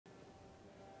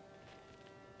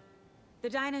The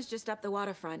diner's just up the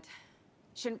waterfront.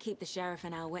 Shouldn't keep the sheriff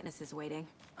and our witnesses waiting.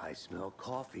 I smell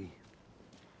coffee.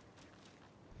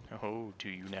 Oh, do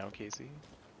you now, Casey?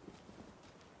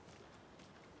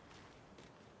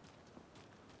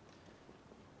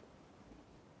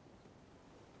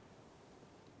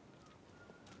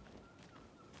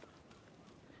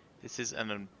 This is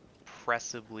an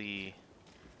impressively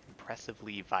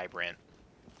vibrant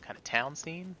kind of town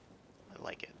scene. I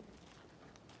like it.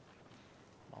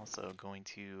 I'm also going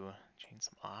to change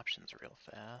some options real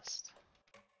fast.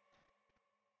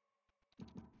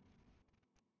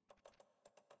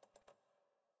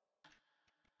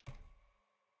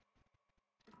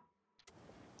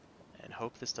 And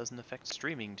hope this doesn't affect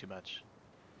streaming too much.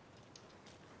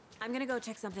 I'm gonna go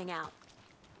check something out.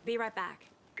 Be right back.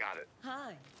 Got it.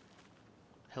 Hi.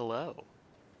 Hello.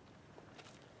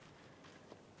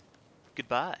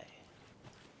 Goodbye.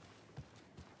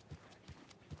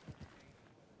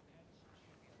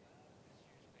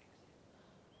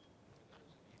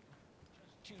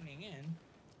 Tuning in,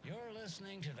 you're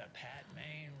listening to the Pat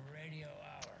Maine Radio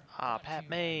Hour. Ah, Pat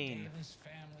Maine. Davis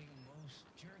Family Moose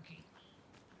Jerky.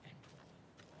 And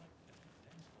what an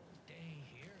eventful day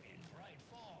here in Bright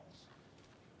Falls.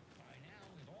 By now,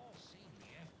 we've all seen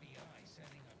the FBI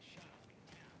setting up shop in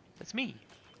town. That's me.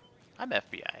 I'm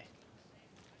FBI.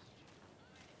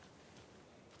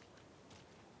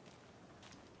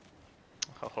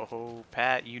 Oh,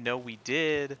 Pat, you know we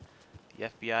did. The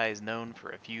FBI is known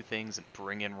for a few things that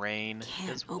bring in rain. Can't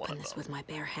Here's one open of this them. with my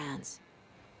bare hands.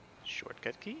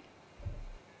 Shortcut key?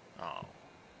 Oh.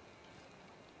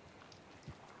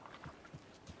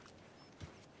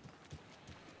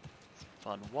 Some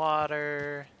fun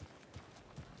water.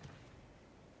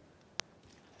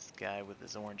 This guy with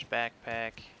his orange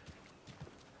backpack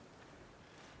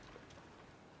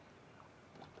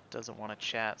doesn't want to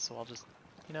chat, so I'll just,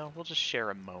 we'll just share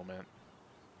a moment.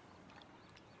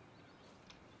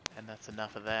 And that's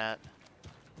enough of that.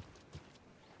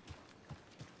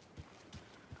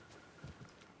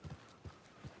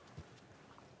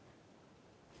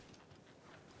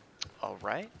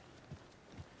 Alright.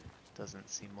 Doesn't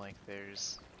seem like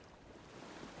there's...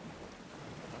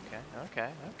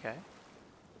 Okay.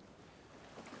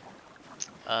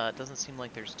 Doesn't seem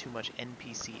like there's too much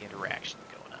NPC interaction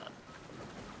going on.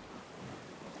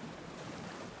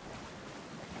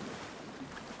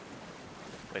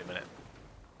 Wait a minute.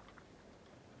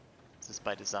 Is this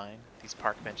by design? These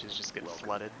park benches just get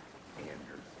flooded?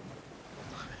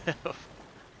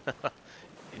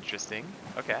 Interesting.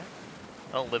 Okay.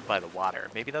 I don't live by the water.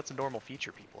 Maybe that's a normal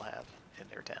feature people have in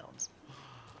their towns.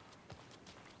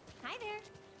 Hi there.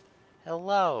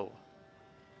 Hello.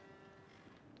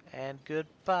 And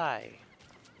goodbye.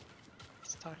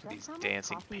 Let's talk to these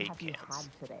dancing paint cans.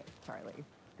 Today, Charlie?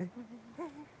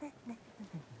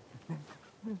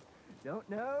 Don't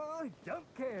know,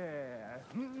 don't care.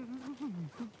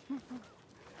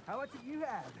 How much have you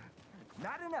had?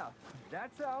 Not enough.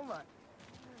 That's how much.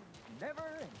 Never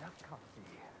enough coffee.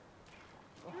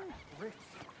 Oh, rich,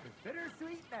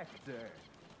 bittersweet nectar.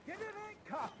 Get it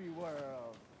in Coffee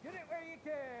World. Get it where you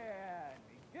can.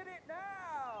 Get it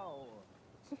now.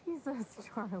 Jesus,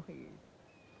 Charlie.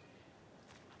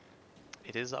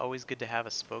 It is always good to have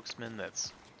a spokesman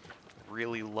that's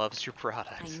really loves your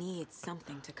product. I need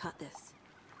something to cut this.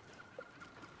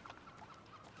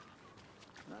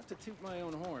 Not to toot my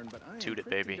own horn, but I am Toot it,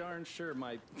 pretty baby. darn sure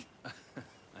my,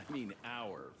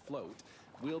 our float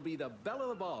will be the belle of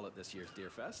the ball at this year's Deer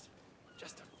Fest.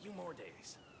 Just a few more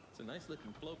days. It's a nice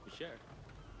looking float for sure.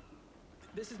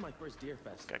 This is my first Deer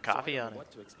Fest. Got coffee so I don't on know it.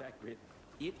 What to expect?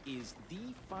 It is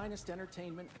the finest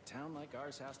entertainment a town like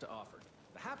ours has to offer.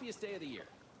 The happiest day of the year,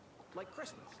 like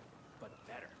Christmas, but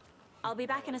better. I'll be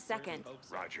back in a second.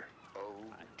 Roger. Oh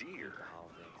dear.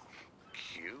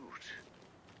 Cute.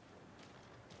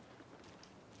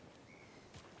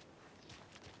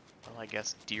 Well, I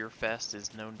guess Deer Fest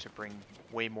is known to bring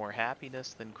way more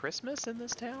happiness than Christmas in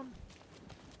this town.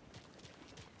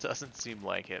 Doesn't seem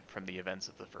like it from the events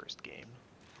of the first game.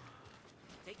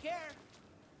 Take care.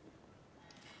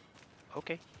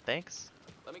 Okay, thanks.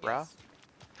 Let me Bro. guess.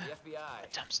 The FBI. A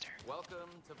dumpster. Welcome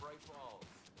to Bright Falls.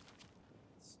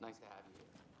 It's nice to have you here.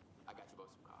 I got you both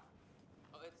some coffee.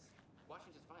 Oh, it's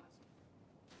Washington's finest.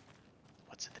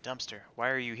 What's in the dumpster? Why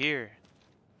are you here?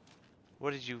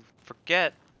 What did you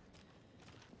forget?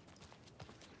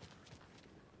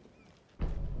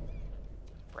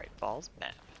 Bright Falls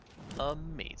map.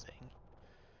 Amazing.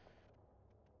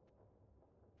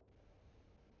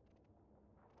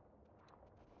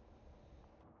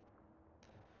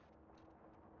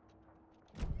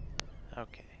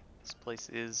 Okay, this place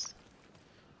is...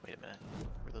 Wait a minute.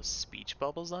 Were those speech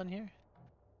bubbles on here?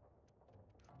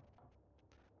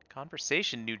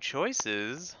 Conversation, new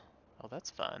choices. Oh, that's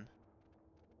fun.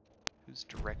 Who's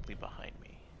directly behind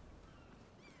me?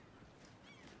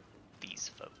 These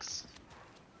folks.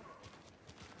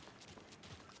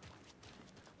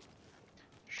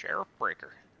 Sheriff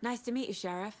Breaker. Nice to meet you,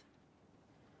 Sheriff.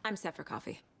 I'm set for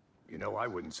coffee. You know, I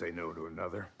wouldn't say no to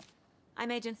another.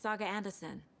 I'm Agent Saga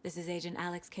Anderson. This is Agent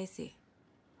Alex Casey.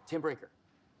 Tim Breaker.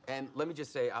 And let me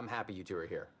just say, I'm happy you two are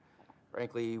here.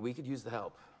 Frankly, we could use the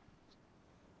help.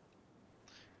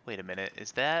 Wait a minute,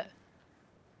 is that...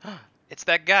 It's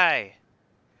that guy!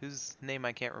 Whose name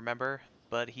I can't remember,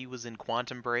 but he was in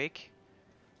Quantum Break.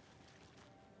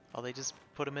 Oh, they just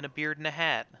put him in a beard and a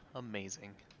hat. Amazing.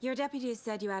 Your deputies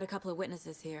said you had a couple of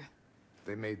witnesses here.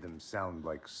 They made them sound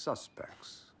like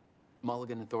suspects.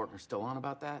 Mulligan and Thornton are still on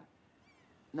about that?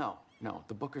 No,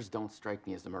 the Bookers don't strike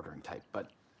me as the murdering type,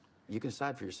 but you can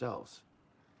decide for yourselves.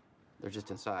 They're just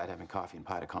inside having coffee and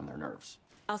pie to calm their nerves.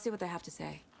 I'll see what they have to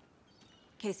say.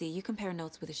 Casey, you compare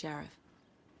notes with the sheriff.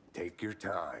 Take your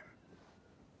time.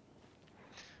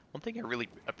 One thing I really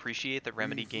appreciate that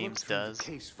Remedy We've Games looked through does the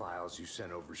case files you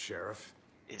sent over, Sheriff.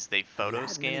 is they photo Had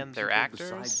many scan their people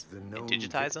actors besides the and known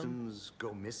digitize them, victims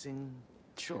go missing?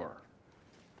 Sure.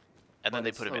 and then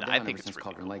they put them in. I think it's since really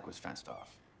Cauldron cool. Lake was fenced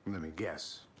off. Let me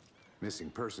guess. Missing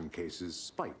person cases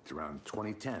spiked around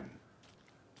 2010.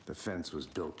 The fence was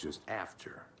built just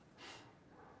after.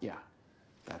 Yeah,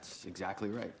 that's exactly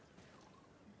right.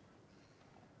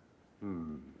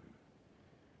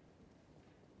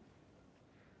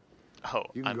 Oh,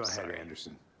 You can I'm go ahead, sorry.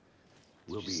 Anderson.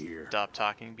 We'll be Just here. Stop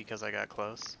talking because I got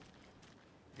close.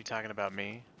 You talking about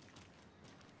me?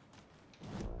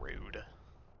 Rude.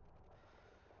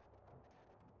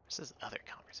 This is other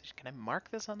conversation. Can I mark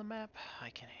this on the map? I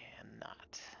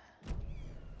cannot.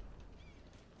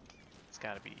 It's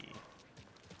gotta be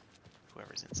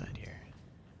whoever's inside here.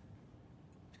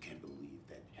 I can't believe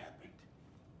that happened.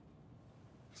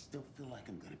 I still feel like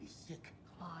I'm gonna be sick.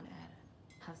 Come on, Ed.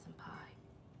 Have some pie.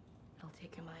 It'll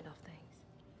take your mind off things.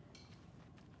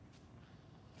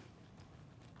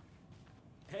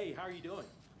 Hey, how are you doing?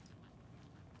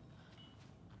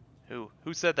 Who?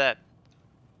 Who said that?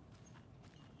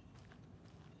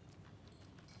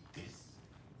 This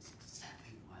is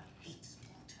exactly why I hate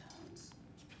small towns.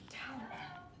 Down,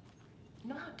 Ed. You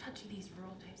know how touchy these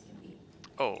rural types can be.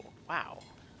 Oh, wow.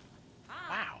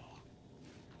 Wow.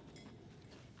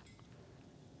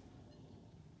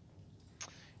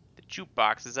 The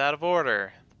jukebox is out of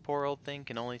order. The poor old thing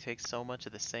can only take so much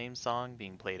of the same song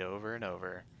being played over and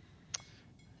over.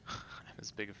 I'm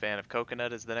as big a fan of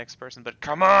Coconut as the next person, but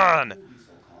come on! Don't be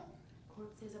so calm.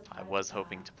 Corpses are I part of was the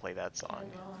hoping pie. to play that song.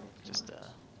 Can't go on if you Just want.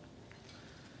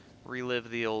 relive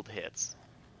the old hits.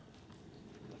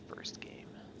 The first game.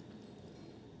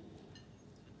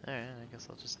 Alright, I guess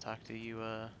I'll just talk to you,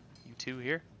 you two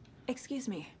here. Excuse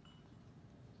me.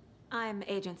 I'm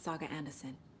Agent Saga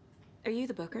Anderson. Are you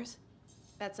the Bookers?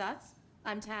 That's us.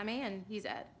 I'm Tammy, and he's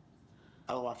Ed.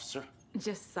 Hello, officer.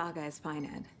 Just Saga is fine,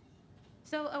 Ed.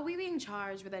 So, are we being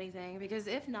charged with anything? Because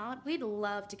if not, we'd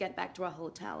love to get back to our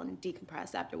hotel and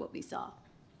decompress after what we saw.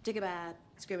 Take a bath,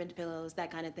 scream into pillows,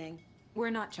 that kind of thing. We're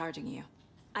not charging you.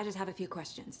 I just have a few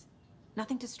questions.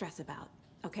 Nothing to stress about,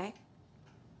 okay?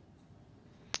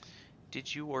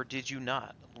 Did you or did you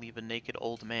not leave a naked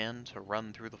old man to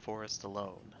run through the forest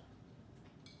alone?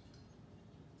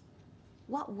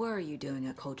 What were you doing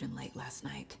at Cauldron Lake last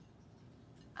night?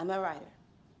 I'm a writer.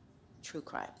 True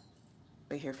crime.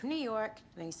 We're here from New York,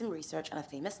 doing some research on a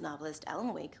famous novelist,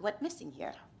 Alan Wake, who went missing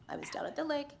here. I was down at the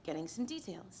lake, getting some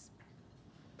details.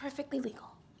 Perfectly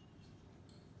legal.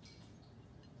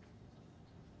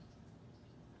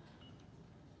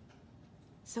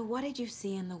 So what did you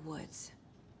see in the woods?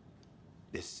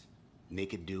 This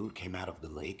naked dude came out of the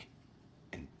lake,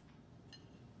 and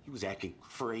he was acting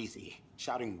crazy,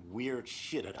 shouting weird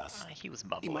shit at us. He was He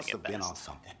mumbling must at have been on best.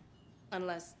 something.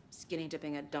 Unless skinny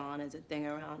dipping at dawn is a thing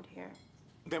around here.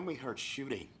 Then we heard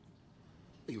shooting.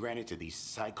 We ran into these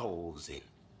psychos in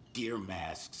deer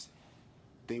masks.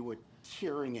 They were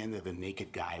tearing into the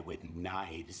naked guy with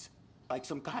knives, like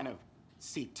some kind of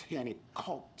satanic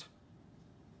cult.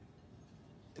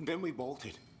 And then we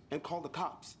bolted and called the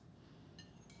cops.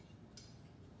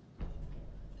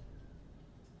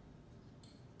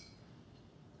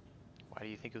 Why do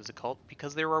you think it was a cult?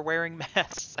 Because they were wearing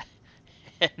masks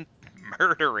and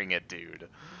murdering a dude.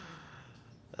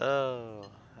 Oh,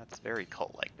 that's very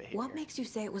cult-like behavior. What makes you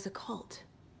say it was a cult?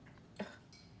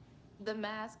 The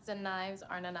masks and knives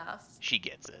aren't enough. She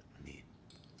gets it.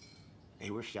 They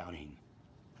were shouting,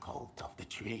 "Cult of the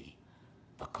tree,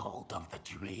 the cult of the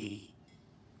tree,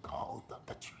 cult of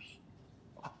the tree."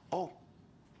 Oh,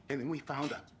 and then we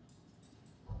found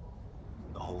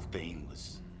whole thing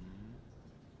was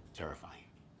terrifying.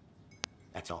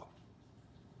 That's all.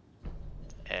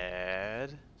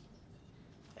 Ed,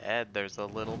 there's a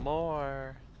little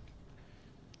more.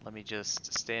 Let me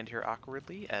just stand here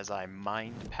awkwardly as I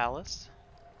mind Palace.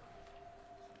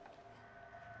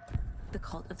 The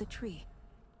cult of the tree.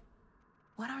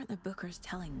 What aren't the Bookers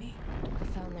telling me? I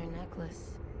found their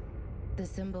necklace. The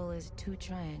symbol is 2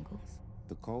 triangles.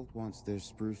 The cult wants their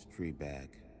spruce tree back,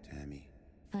 Tammy.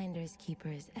 Finders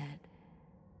keepers, Ed.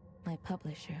 My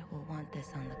publisher will want this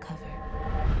on the cover.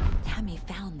 Tammy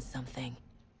found something.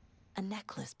 A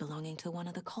necklace belonging to one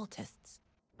of the cultists.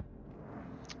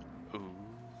 Ooh.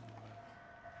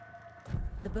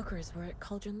 The Bookers were at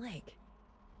Cauldron Lake.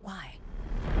 Why?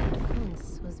 The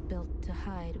fence was built to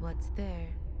hide what's there.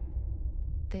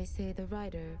 They say the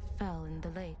rider fell in the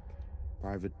lake.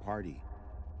 Private party.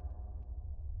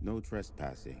 No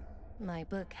trespassing. My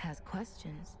book has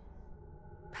questions.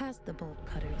 Past the bolt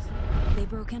cutters. They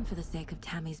broke in for the sake of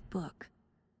Tammy's book.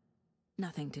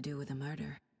 Nothing to do with a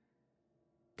murder.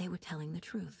 They were telling the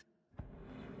truth.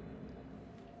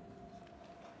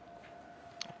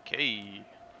 Okay.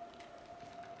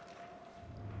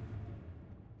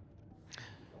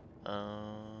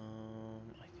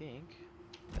 I think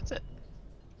that's it.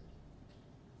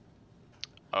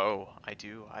 Oh, I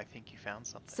do. I think you found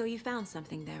something. So you found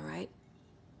something there, right?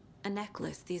 A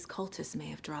necklace these cultists may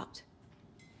have dropped.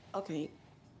 Okay.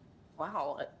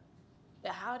 Wow.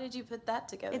 How did you put that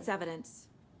together? It's evidence.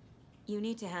 You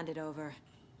need to hand it over.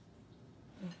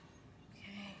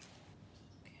 Okay.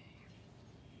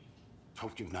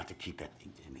 Told you not to keep that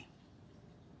thing, Tammy.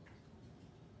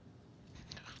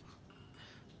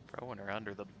 Throwing her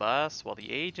under the bus while the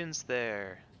agent's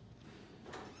there.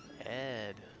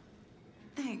 Ed.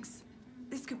 Thanks.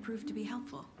 This could prove to be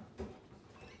helpful.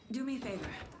 Do me a favor.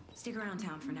 Stick around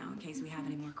town for now in case we have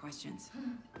any more questions.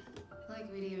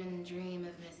 Like we'd even dream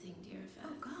of missing dear Fez.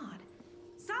 Oh, God.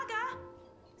 Saga!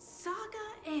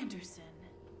 Saga Anderson.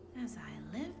 As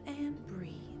I live and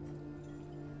breathe.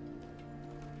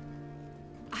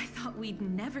 I thought we'd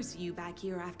never see you back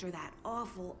here after that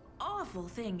awful, awful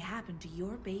thing happened to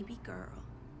your baby girl.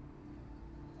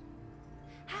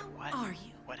 How are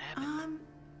you? What happened?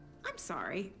 I'm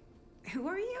sorry. Who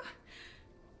are you?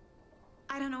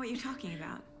 I don't know what you're talking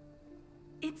about.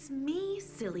 It's me,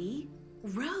 silly.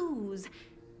 Rose.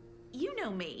 You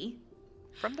know me.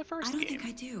 From the first I don't game. think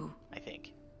I do. I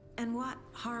think. And what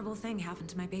horrible thing happened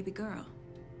to my baby girl?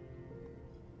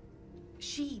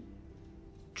 She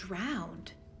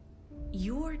drowned.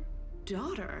 Your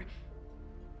daughter.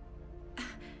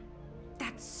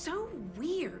 That's so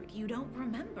weird you don't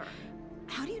remember.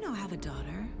 How do you know I have a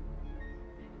daughter?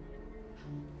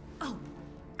 Oh,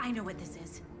 I know what this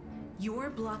is. You're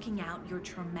blocking out your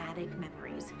traumatic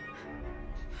memories.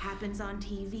 Happens on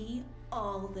TV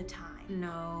all the time.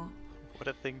 No. What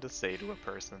a thing to say to a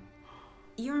person.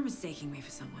 You're mistaking me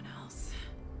for someone else.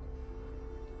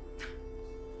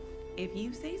 If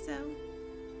you say so.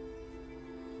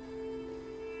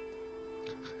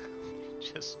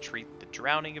 Just treat the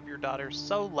drowning of your daughter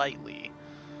so lightly.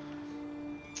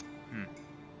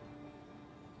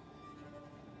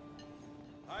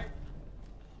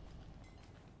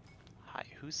 Hi,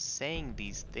 who's saying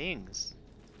these things?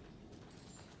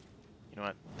 You know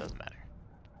what? Doesn't matter.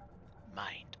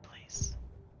 Mind place.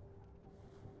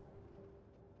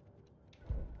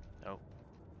 Nope.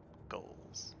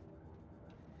 Goals.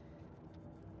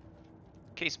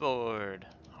 Caseboard.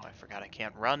 Oh, I forgot I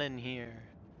can't run in here.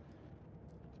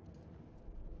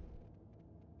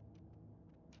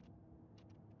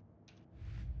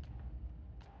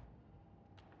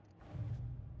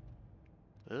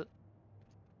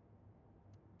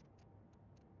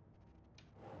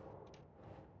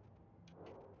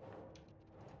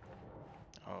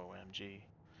 OMG.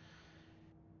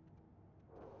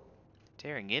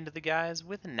 Tearing into the guys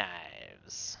with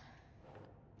knives.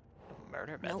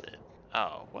 Murder method.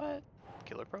 Oh, what?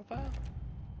 Killer profile?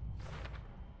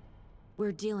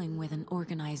 We're dealing with an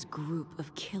organized group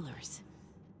of killers,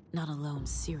 not a lone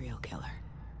serial killer.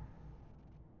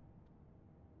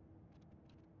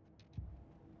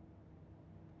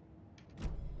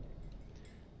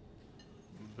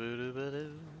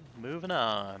 Moving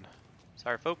on.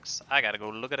 Sorry, folks. I gotta go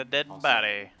look at a dead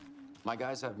body. My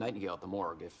guys have Nightingale at the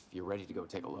morgue if you're ready to go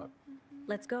take a look.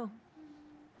 Let's go.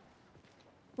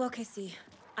 Well, Casey,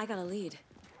 I got a lead.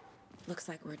 Looks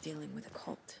like we're dealing with a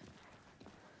cult.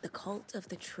 The cult of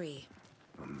the tree.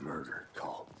 A murder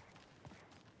cult.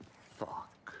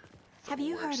 Fuck. Have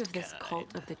you heard of this kind.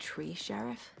 cult of the tree,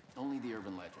 Sheriff? Only the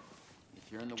urban legend.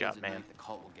 If you're in the Good job, woods at man. night, the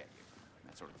cult will get you.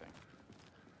 That sort of thing.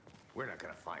 We're not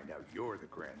gonna find out you're the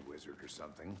Grand Wizard or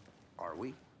something. Are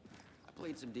we? I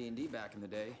played some D&D back in the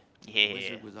day. Yeah.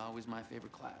 Wizard was always my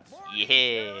favorite class.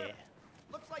 Yeah.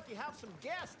 Looks like you have some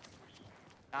guests.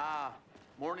 Ah,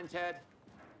 morning, Ted.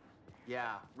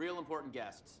 Yeah, real important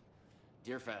guests.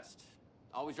 Deerfest.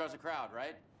 Always draws a crowd,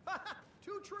 right?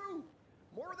 Too true.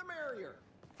 More the merrier.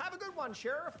 Have a good one,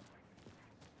 Sheriff.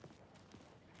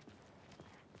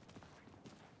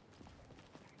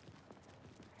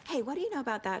 Hey, what do you know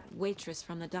about that waitress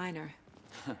from the diner?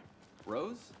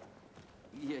 Rose?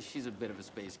 Yeah, she's a bit of a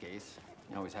space case.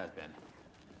 Always has been.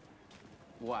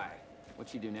 Why?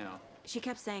 What'd she do now? She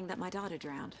kept saying that my daughter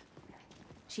drowned.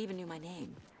 She even knew my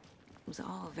name. It was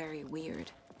all very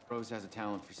weird. Rose has a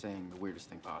talent for saying the weirdest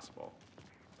thing possible.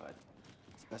 But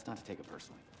it's best not to take it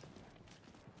personally.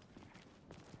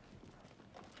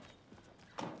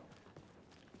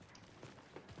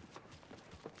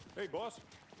 Hey, boss.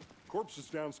 Corpse is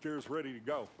downstairs ready to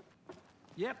go.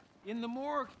 Yep, in the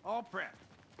morgue, all prepped.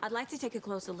 I'd like to take a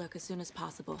closer look as soon as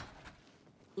possible.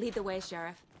 Lead the way,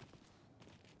 Sheriff.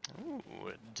 Ooh,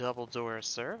 double door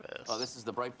service. Oh, this is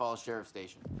the Bright Falls Sheriff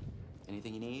Station.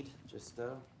 Anything you need, just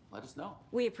let us know.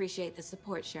 We appreciate the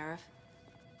support, Sheriff.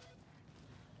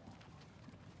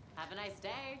 Have a nice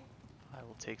day. I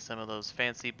will take some of those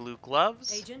fancy blue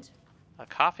gloves. Agent? A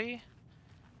coffee.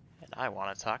 And I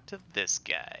want to talk to this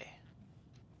guy.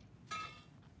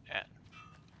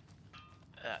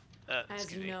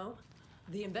 As you know,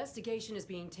 the investigation is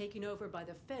being taken over by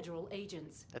the federal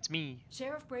agents. That's me.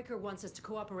 Sheriff Breaker wants us to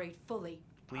cooperate fully.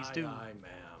 Please do. Aye,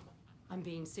 ma'am. I'm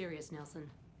being serious, Nelson.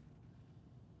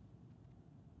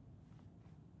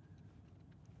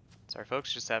 Sorry,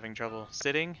 folks, just having trouble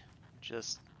sitting.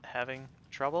 Just having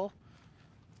trouble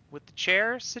with the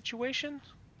chair situation.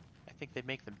 I think they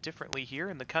make them differently here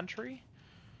in the country.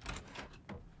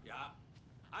 Yeah,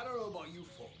 I don't know about you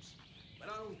folks, but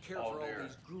I don't care for all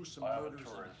these gruesome murders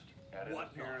and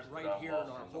whatnot right here in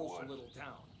our wholesome little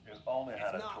town. Only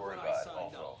had It's a not tour what I guide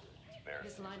signed also. up.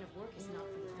 This line of work is not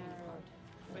for the faint of heart.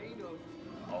 Faint of...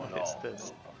 Oh What no, is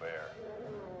this? a bear.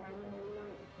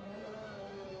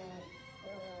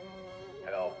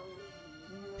 Help.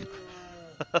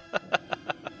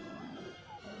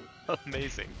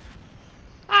 Amazing.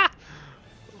 Ah!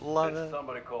 Love Did it.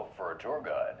 somebody call for a tour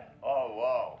guide? Oh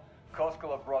wow.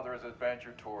 Koskela Brothers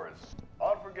Adventure Tours.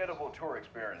 Unforgettable tour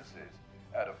experiences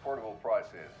at affordable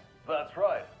prices. That's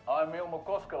right. I'm Ilmo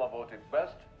Koskela, voted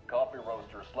best coffee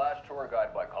roaster / tour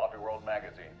guide by Coffee World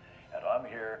magazine. And I'm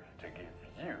here to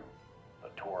give you the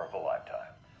tour of a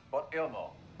lifetime. But Ilmo,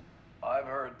 I've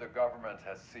heard the government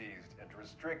has seized and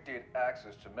restricted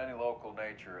access to many local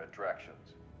nature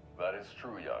attractions. That is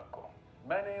true, Janko.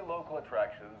 Many local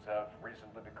attractions have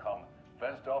recently become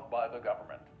fenced off by the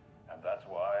government. And that's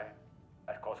why,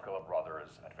 at Koskela Brothers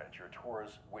Adventure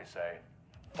Tours, we say,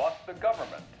 fuck the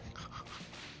government.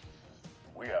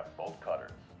 We have bolt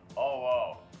cutters. Oh,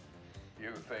 wow.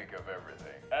 You think of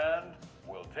everything. And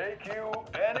we'll take you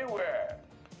anywhere.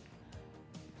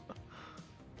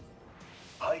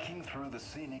 Hiking through the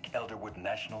scenic Elderwood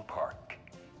National Park.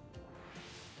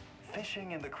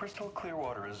 Fishing in the crystal clear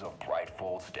waters of Bright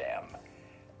Falls Dam.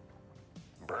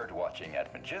 Bird watching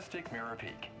at majestic Mirror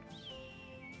Peak.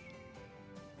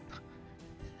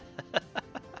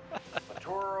 A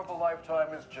tour of a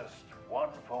lifetime is just one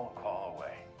phone call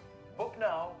away. Book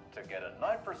now to get a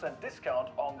 9% discount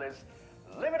on this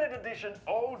limited edition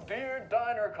Oh Dear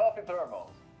Diner coffee thermos.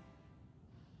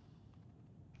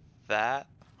 That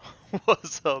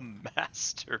was a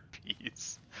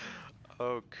masterpiece.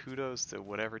 Oh, kudos to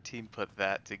whatever team put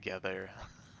that together.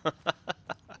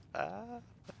 Oh,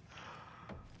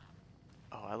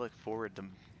 I look forward to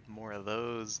more of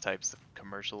those types of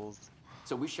commercials.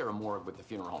 So we share a morgue with the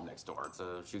funeral home next door. It's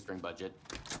a shoestring budget.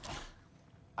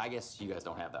 I guess you guys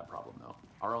don't have that problem, though.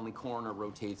 Our only coroner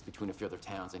rotates between a few other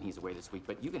towns, and he's away this week.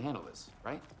 But you can handle this,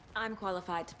 right? I'm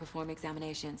qualified to perform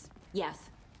examinations. Yes.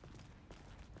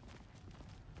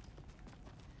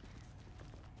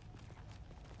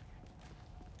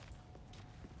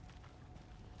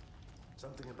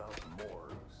 Something about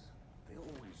morgues. They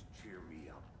always cheer me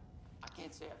up. I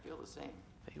can't say I feel the same.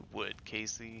 They would,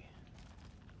 Casey.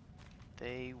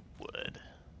 They would.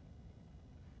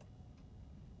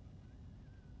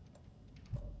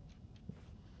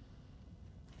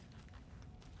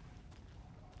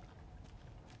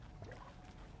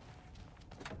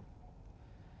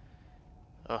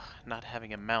 Ugh, not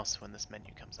having a mouse when this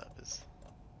menu comes up is...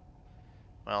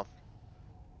 Well,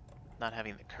 not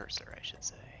having the cursor, I should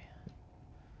say.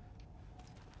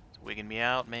 It's wigging me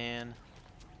out, man.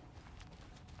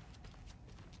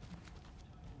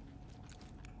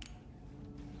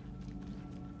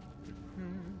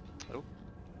 Oh.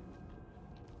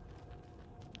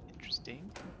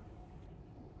 Interesting.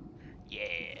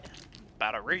 Yeah,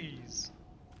 batteries.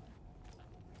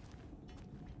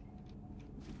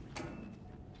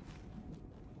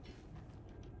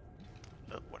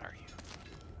 Oh, what are you?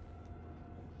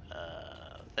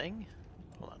 Thing?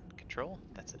 Hold on, control?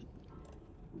 That's it.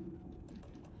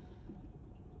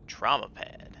 Trauma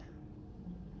pad.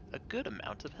 A good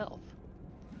amount of health.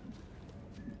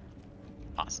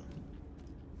 Awesome.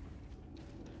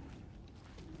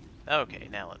 Okay,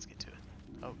 now let's get to it.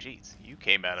 Oh, geez, you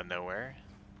came out of nowhere.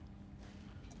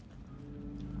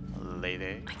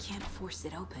 Lady. I can't force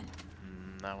it open.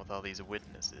 Not with all these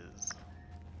witnesses.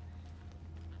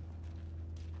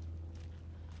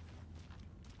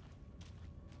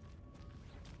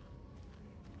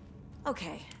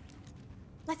 Okay,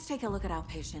 let's take a look at our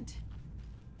patient.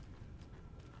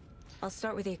 I'll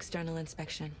start with the external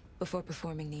inspection before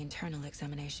performing the internal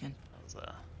examination. That was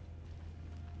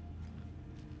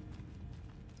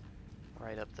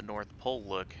right up the North Pole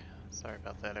look. Sorry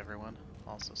about that, everyone.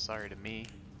 Also sorry to me.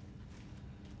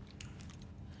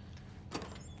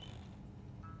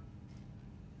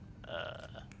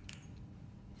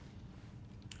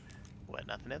 What,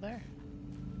 nothing in there?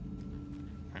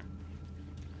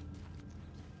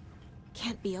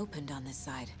 Can't be opened on this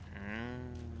side.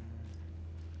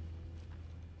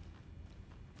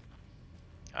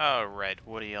 Alright,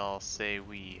 what do y'all say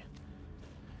we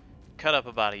cut up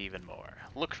a body even more?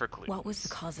 Look for clues. What was the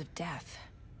cause of death?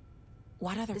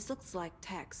 What other... This looks like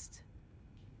text.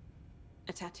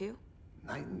 A tattoo?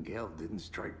 Nightingale didn't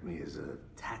strike me as a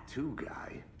tattoo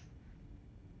guy.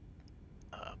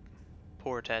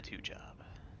 Poor tattoo job.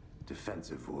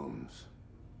 Defensive wounds.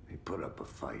 He put up a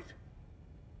fight.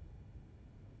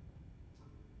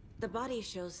 The body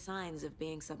shows signs of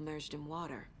being submerged in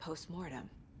water, post-mortem.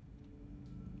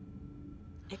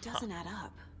 It doesn't add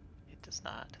up. It does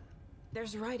not.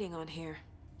 There's writing on here.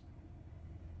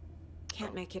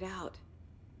 Can't make it out.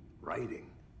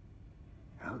 Writing?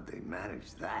 How'd they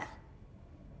manage that?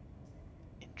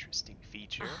 Interesting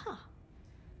feature.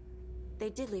 They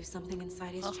did leave something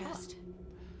inside his chest.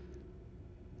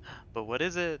 But what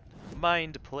is it?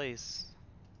 Mind place.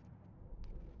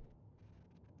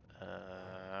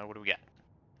 What do we got?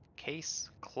 Case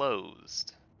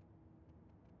closed.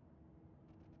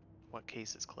 What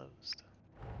case is closed?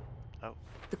 Oh.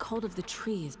 The cult of the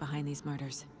tree is behind these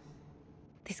murders.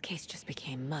 This case just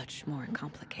became much more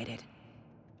complicated.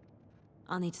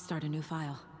 I'll need to start a new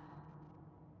file.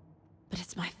 But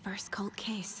it's my first cult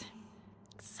case.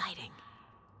 Exciting.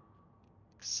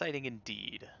 Exciting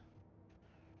indeed.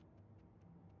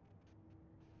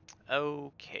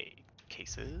 Okay,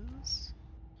 cases.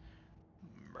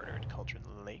 Murdered culture in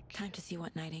the lake. Time to see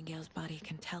what Nightingale's body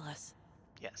can tell us.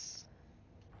 Yes.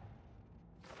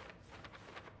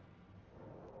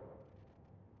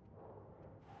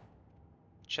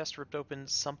 Chest ripped open,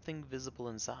 something visible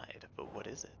inside, but what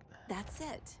is it? That's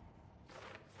it.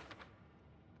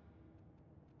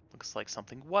 Looks like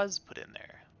something was put in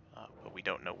there, but we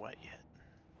don't know what yet.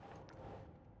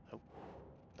 Oh,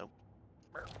 nope.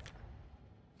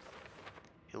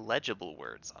 Illegible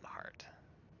words on heart.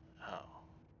 Oh.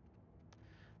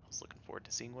 I was looking forward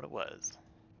to seeing what it was.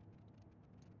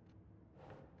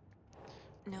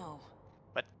 No.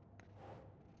 What?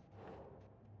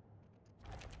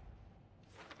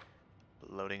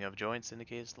 Bloating of joints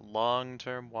indicates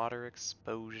long-term water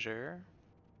exposure.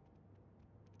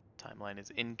 Timeline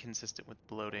is inconsistent with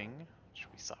bloating, which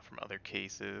we saw from other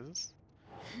cases.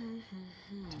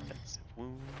 Defensive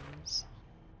wounds.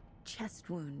 Chest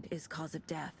wound is cause of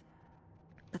death,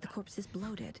 but the corpse is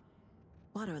bloated,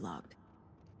 waterlogged.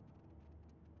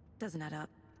 Doesn't add up.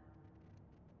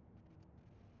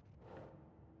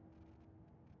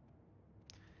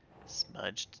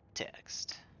 Smudged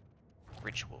text.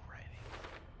 Ritual writing.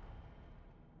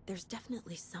 There's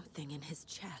definitely something in his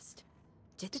chest.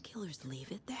 Did the killers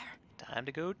leave it there? Time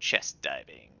to go chest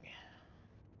diving.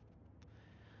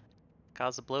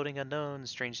 Cause of bloating unknown,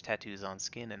 strange tattoos on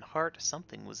skin and heart.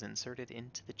 Something was inserted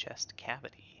into the chest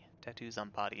cavity. Tattoos on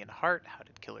body and heart. How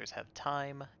did killers have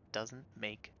time? Doesn't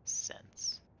make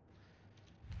sense.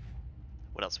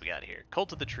 What else we got here?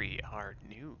 Cult of the Tree, our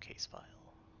new case file.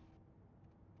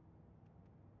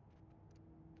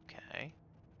 Okay.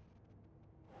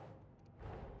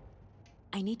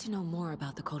 I need to know more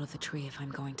about the Cult of the Tree if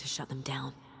I'm going to shut them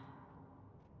down.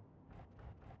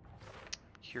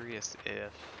 Curious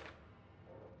if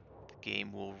the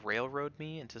game will railroad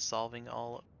me into solving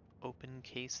all open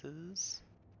cases.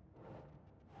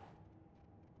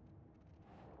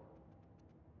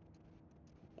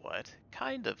 What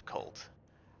kind of cult?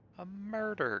 A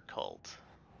murder cult.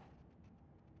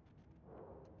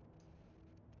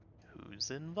 Who's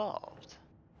involved?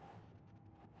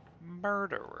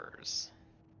 Murderers.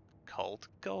 Cult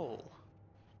goal.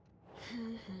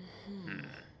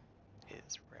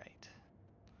 Is right.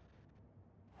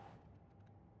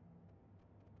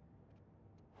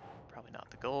 Probably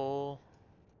not the goal.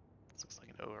 This looks like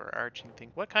an overarching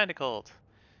thing. What kind of cult?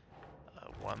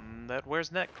 One that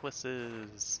wears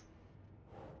necklaces.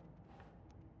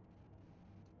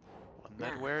 One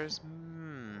that wears,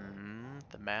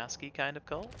 the masky kind of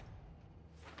cult?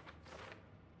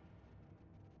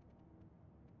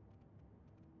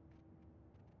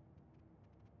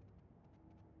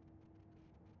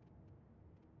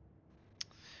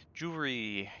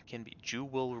 Jewelry can be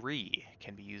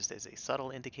used as a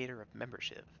subtle indicator of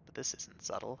membership, but this isn't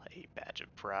subtle. A badge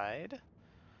of pride.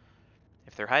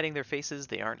 If they're hiding their faces,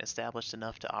 they aren't established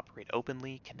enough to operate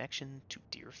openly. Connection to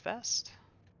Deerfest?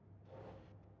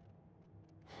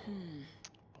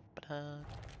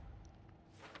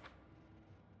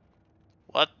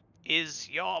 What is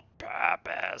your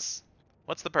purpose?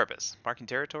 What's the purpose? Marking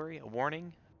territory? A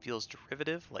warning? Feels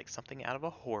derivative, like something out of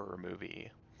a horror movie.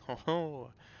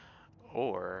 Oh,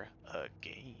 or a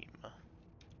game.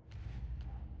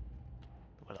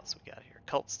 What else we got here?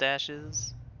 Cult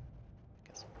stashes.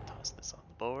 Guess we'll toss this on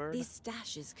the board. These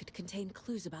stashes could contain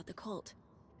clues about the cult.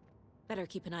 Better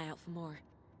keep an eye out for more.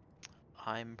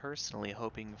 I'm personally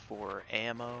hoping for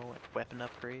ammo and weapon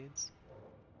upgrades.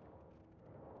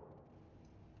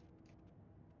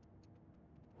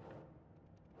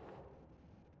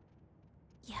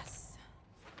 Yes.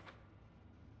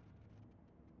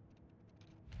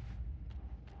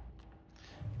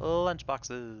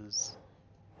 Lunchboxes.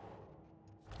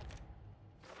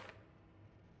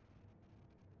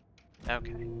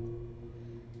 Okay.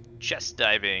 Chest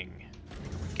diving.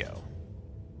 Go.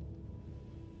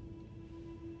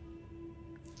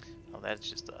 Oh, that's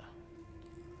just a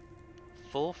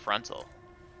full frontal.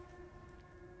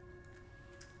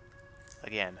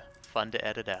 Again, fun to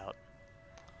edit out.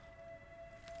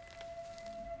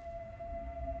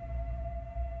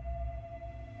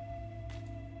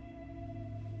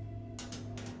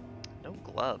 No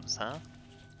gloves, huh?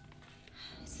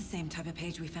 It's the same type of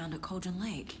page we found at Cauldron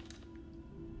Lake.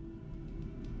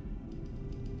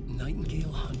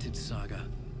 Nightingale hunted Saga.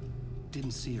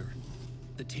 Didn't see her.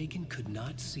 The Taken could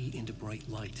not see into bright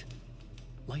light.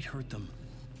 Light hurt them,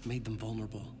 made them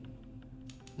vulnerable.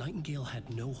 Nightingale had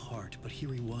no heart, but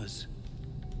here he was,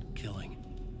 killing.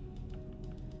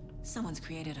 Someone's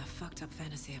created a fucked up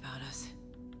fantasy about us.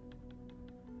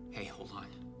 Hey, hold on.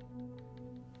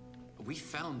 We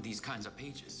found these kinds of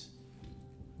pages.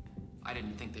 I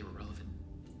didn't think they were relevant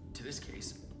to this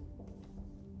case.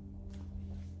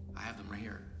 I have them right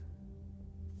here.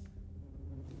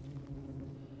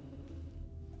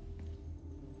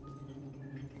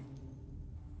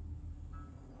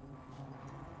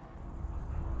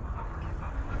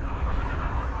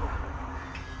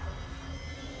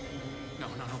 No,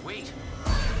 wait!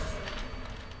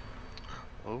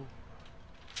 Oh.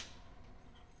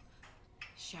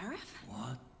 Sheriff?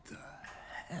 What the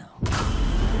hell?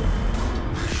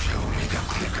 Show me the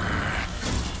clicker.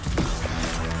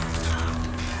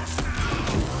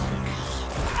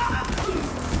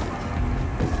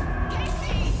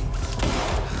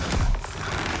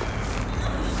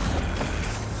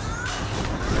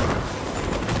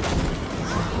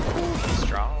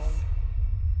 Strong.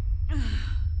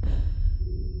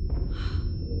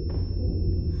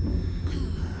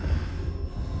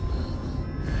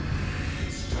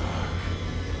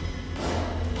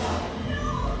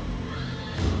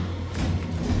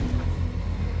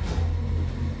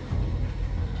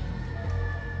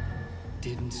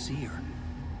 Didn't see her.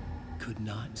 Could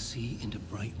not see into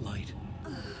bright light.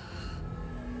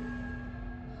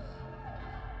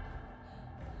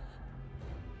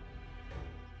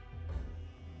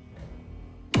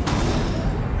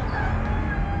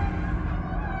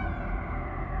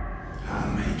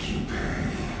 I'll make you pay.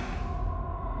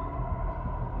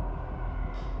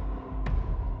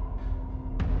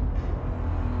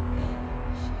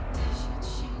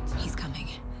 He's coming.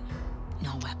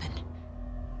 No weapon.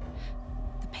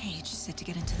 The page said to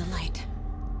get into the light.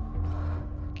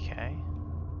 Okay.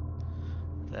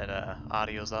 That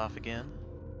audio's off again.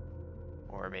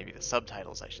 Or maybe the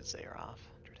subtitles, I should say, are off.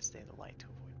 Try to stay in the light to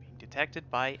avoid being detected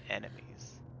by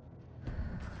enemies.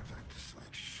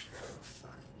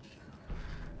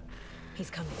 He's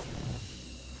coming.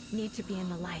 Need to be in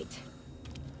the light.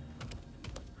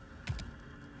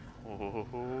 Oh.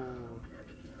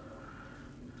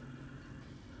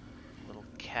 Little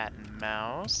cat and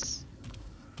mouse.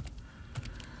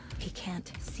 He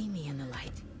can't see me in the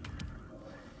light.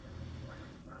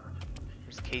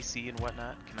 There's KC and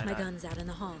whatnot. Can I My not, gun's out in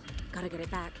the hall. Gotta get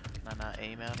it back. can I not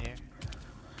aim out here?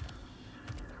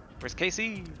 Where's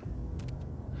KC?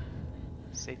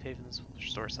 Safe havens will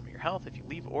restore some of your health. If you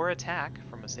leave or attack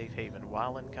from a safe haven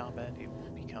while in combat, it will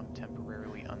become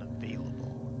temporarily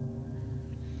unavailable.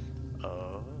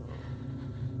 Oh.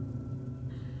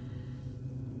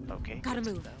 Okay. Gotta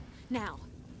move. Now.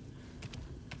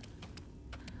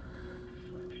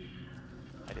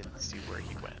 I didn't see where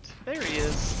he went. There he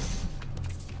is.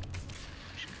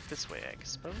 Should go this way, I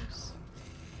suppose.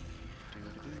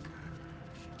 Doo-doo-doo.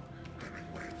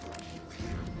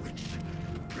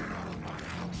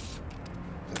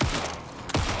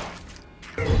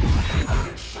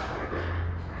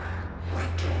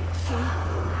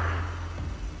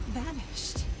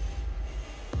 Vanished.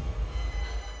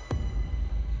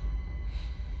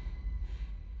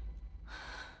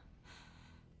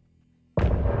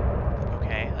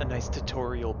 Okay, a nice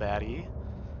tutorial baddie.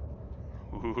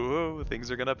 Ooh, things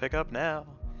are gonna pick up now.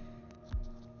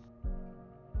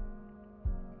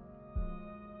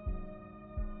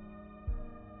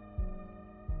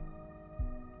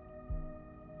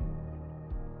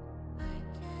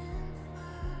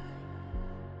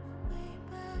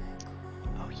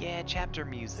 Oh yeah, chapter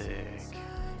music.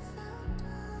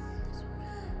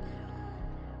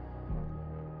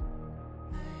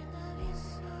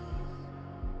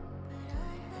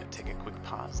 I'm gonna take a quick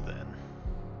pause then.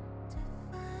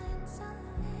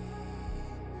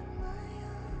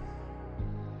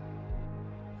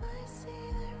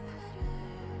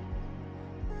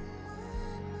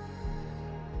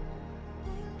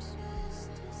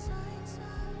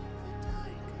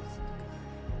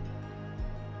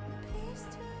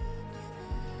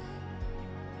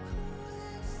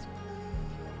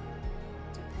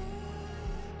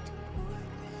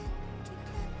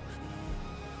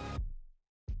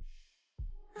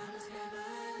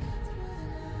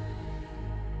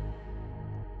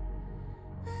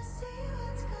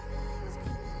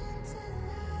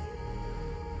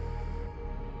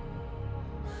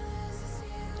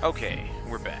 Okay,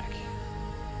 we're back.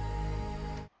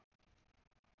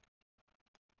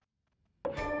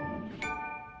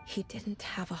 He didn't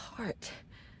have a heart,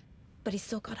 but he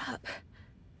still got up.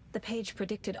 The page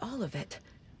predicted all of it.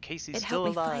 Casey's it still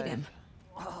helped me alive. fight him.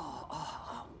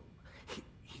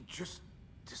 He just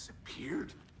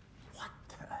disappeared? What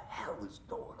the hell is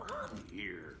going on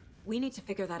here? We need to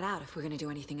figure that out if we're gonna do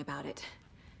anything about it.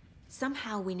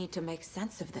 Somehow we need to make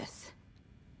sense of this.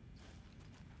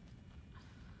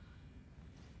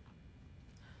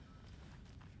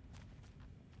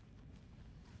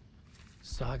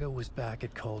 Saga was back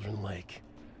at Cauldron Lake.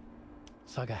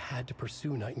 Saga had to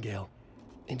pursue Nightingale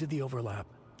into the overlap.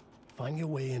 Finding a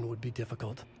way in would be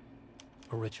difficult.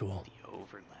 A ritual. The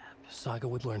overlap. Saga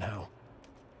would learn how.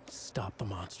 Stop the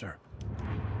monster.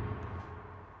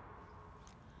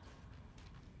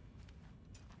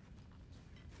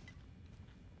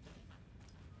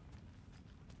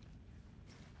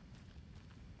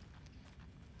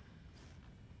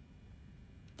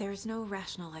 There's no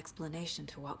rational explanation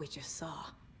to what we just saw.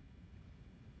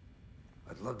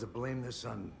 I'd love to blame this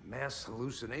on mass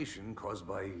hallucination caused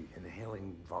by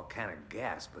inhaling volcanic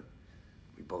gas, but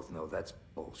we both know that's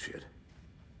bullshit.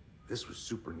 This was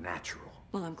supernatural.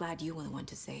 Well, I'm glad you were the one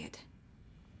to say it.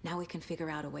 Now we can figure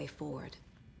out a way forward.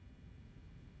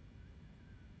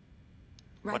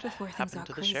 Right What before things happened got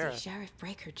to the crazy, sheriff? Sheriff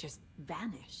Breaker just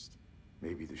vanished.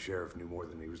 Maybe the sheriff knew more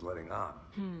than he was letting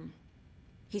on.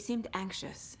 He seemed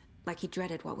anxious, like he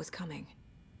dreaded what was coming.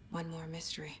 One more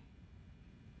mystery.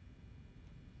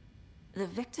 The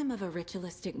victim of a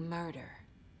ritualistic murder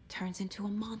turns into a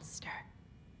monster.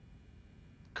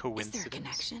 Coincidence? Is there a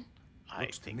connection?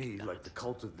 Looks to me like the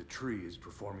cult of the tree is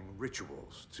performing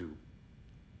rituals to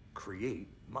create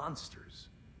monsters.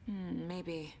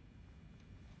 Maybe.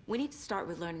 We need to start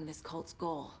with learning this cult's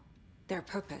goal, their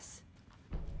purpose.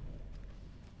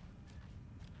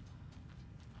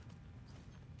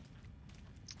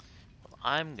 Well,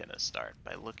 I'm gonna start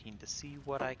by looking to see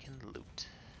what I can loot.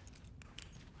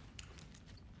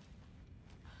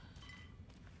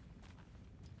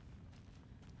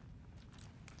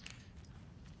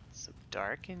 It's so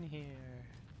dark in here.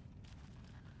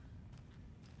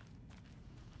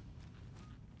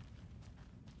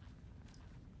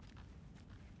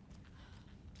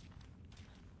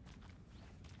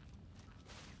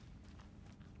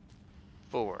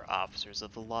 Four officers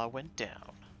of the law went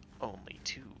down. Only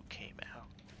 2 came out.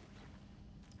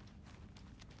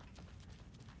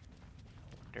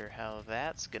 Wonder how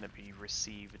that's gonna be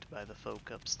received by the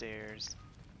folk upstairs.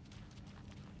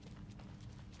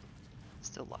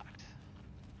 Still locked.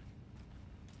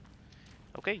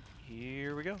 Okay,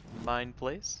 here we go. Mind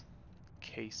place.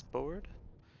 Case board.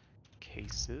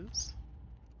 Cases.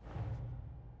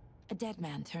 A dead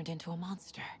man turned into a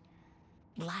monster.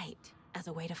 Light as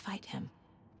a way to fight him.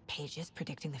 Pages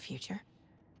predicting the future.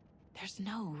 There's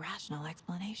no rational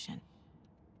explanation.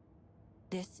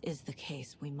 This is the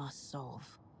case we must solve.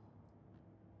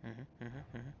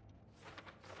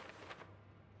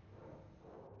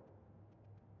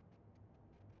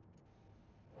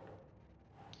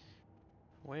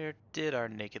 Where did our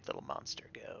naked little monster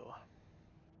go?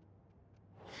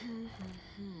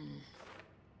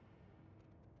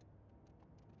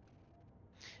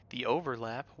 The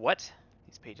overlap? What?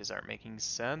 These pages aren't making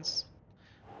sense.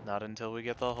 Not until we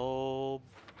get the whole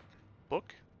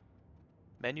book?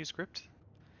 Manuscript?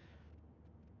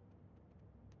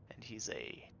 And he's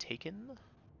a Taken?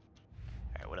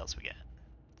 Alright, what else we got?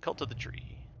 Cult of the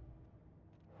Tree.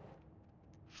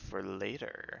 For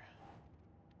later.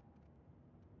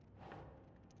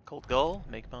 Cold Gull,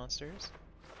 make monsters.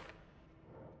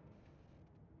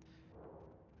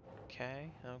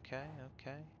 Okay.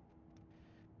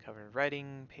 Covered in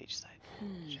writing, page side.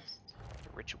 Just the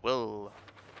ritual.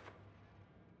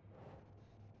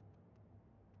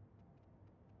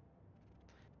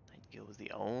 Nightingale was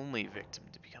the only victim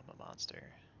to become a monster.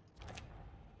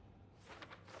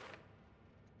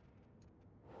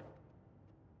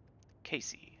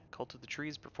 Casey, Cult of the Tree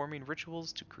is performing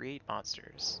rituals to create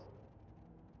monsters.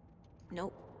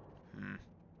 Nope.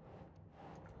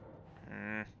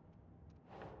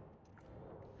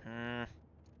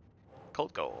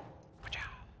 Cult goal. I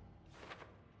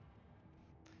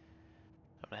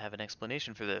don't have an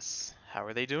explanation for this. How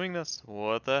are they doing this?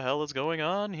 What the hell is going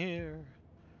on here?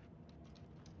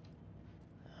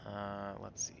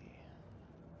 Let's see.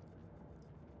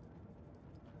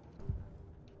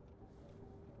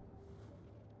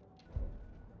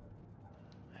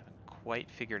 I haven't quite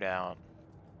figured out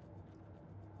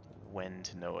when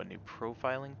to know a new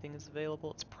profiling thing is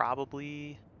available. It's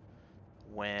probably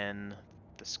when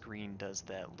the screen does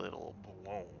that little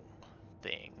boom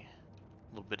thing.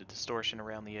 A little bit of distortion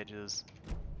around the edges.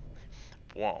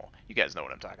 Whoa, you guys know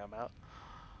what I'm talking about.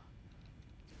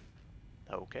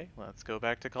 Okay, let's go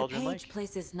back to Cauldron The page Lake.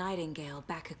 places Nightingale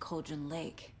back at Cauldron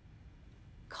Lake.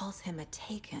 Calls him a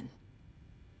Taken.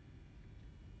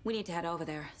 We need to head over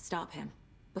there, stop him,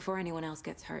 before anyone else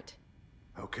gets hurt.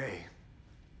 Okay.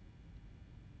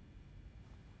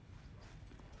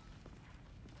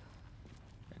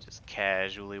 Just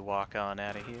casually walk on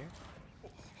out of here.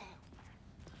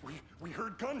 We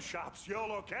heard gunshots.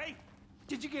 Y'all okay?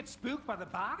 Did you get spooked by the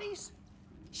bodies?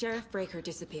 Sheriff Breaker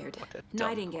disappeared.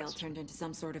 Nightingale turned into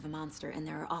some sort of a monster, and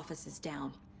there are offices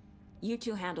down. You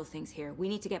two handle things here. We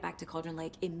need to get back to Cauldron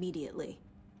Lake immediately.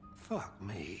 Fuck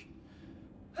me.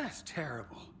 That's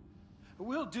terrible.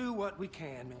 We'll do what we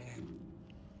can, man.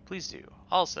 Please do.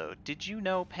 Also, did you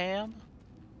know Pam?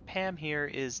 Pam here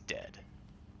is dead.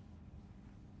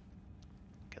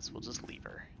 Guess we'll just leave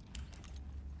her.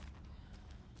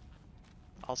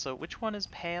 Also, which one is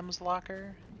Pam's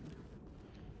locker?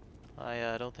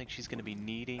 I don't think she's going to be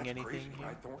needing anything Crazy, here.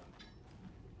 right, Thornton?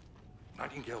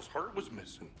 Nightingale's heart was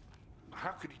missing.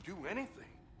 How could he do anything?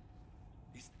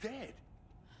 He's dead.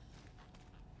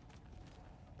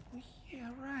 Yeah,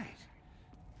 right.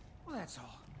 Well, that's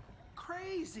all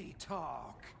crazy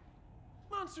talk.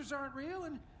 Monsters aren't real,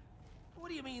 and what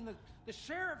do you mean the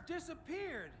sheriff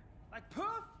disappeared? Like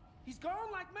poof? He's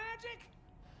gone like magic?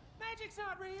 Magic's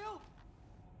not real.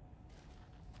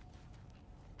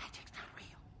 Magic's not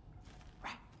real.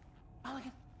 Right,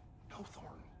 Mulligan? No,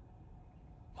 Thornton.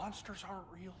 Monsters aren't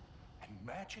real, and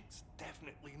magic's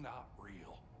definitely not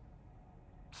real.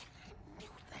 I knew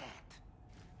that.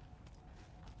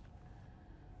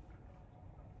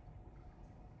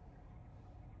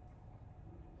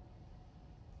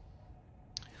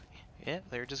 Yeah,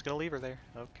 they're just going to leave her there.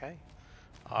 Okay.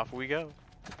 Off we go.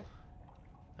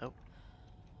 Oh.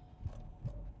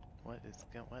 What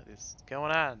is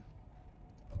going on?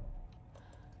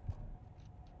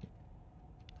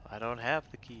 I don't have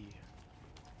the key.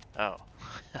 Oh.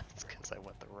 That's because I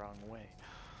went the wrong way.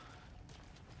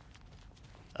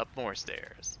 Up more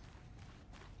stairs.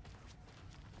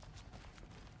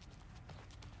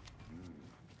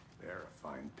 They're a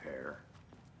fine pair.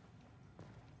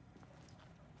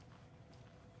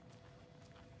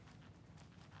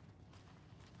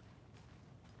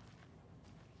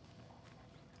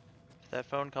 If that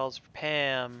phone calls for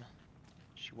Pam,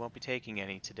 she won't be taking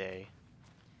any today.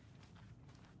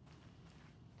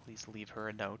 Please leave her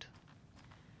a note.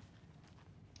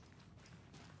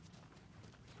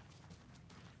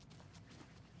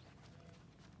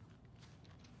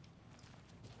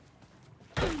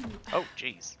 Oh,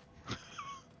 jeez.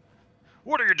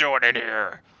 What are you doing in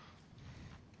here?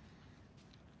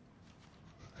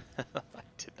 I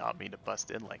did not mean to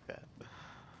bust in like that.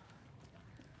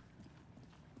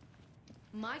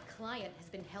 My client has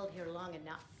been held here long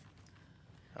enough.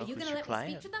 Oh, Are you who's gonna your let me speak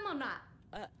client? to them or not?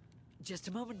 Just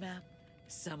a moment, ma'am.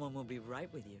 Someone will be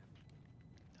right with you.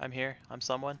 I'm here. I'm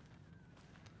someone.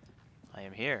 I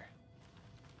am here.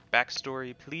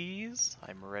 Backstory, please.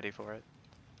 I'm ready for it.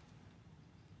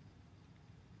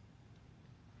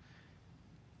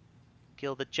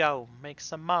 Kill the Joe. Make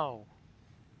some mo.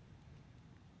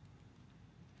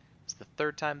 It's the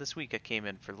third time this week I came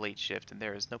in for late shift and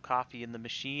there is no coffee in the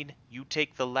machine. You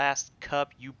take the last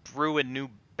cup. You brew a new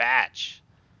batch.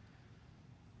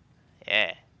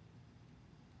 Yeah.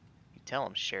 You tell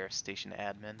him, Sheriff Station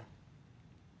Admin.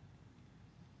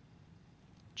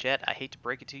 Jet, I hate to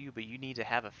break it to you, but you need to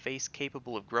have a face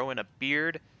capable of growing a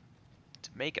beard to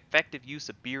make effective use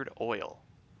of beard oil.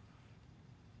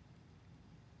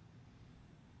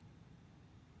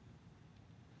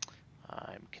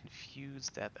 I'm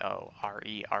confused at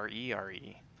R-E.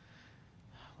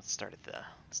 Let's start at the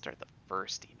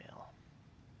first email.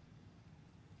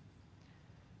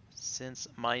 Since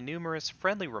my numerous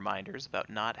friendly reminders about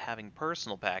not having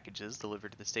personal packages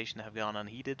delivered to the station have gone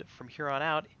unheeded, from here on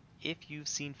out, if you've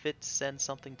seen fit to send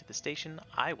something to the station,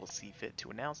 I will see fit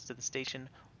to announce to the station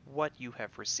what you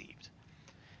have received.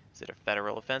 Is it a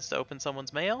federal offense to open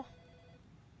someone's mail?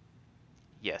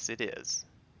 Yes, it is.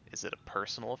 Is it a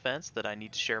personal offense that I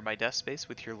need to share my desk space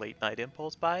with your late night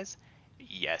impulse buys?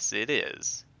 Yes, it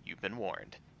is. You've been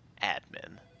warned.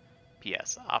 Admin.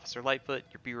 P.S. Officer Lightfoot,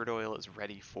 your beard oil is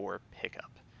ready for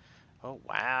pickup. Oh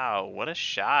wow, what a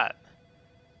shot.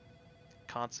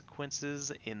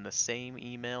 Consequences in the same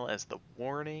email as the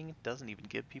warning. Doesn't even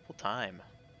give people time.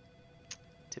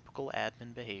 Typical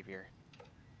admin behavior.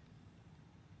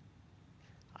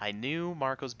 I knew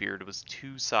Marco's beard was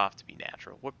too soft to be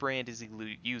natural. What brand is he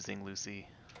using, Lucy?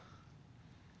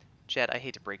 Chet, I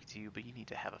hate to break it to you, but you need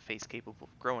to have a face capable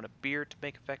of growing a beard to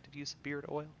make effective use of beard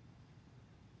oil.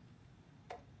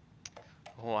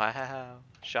 Wow.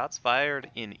 Shots fired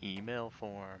in email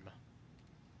form.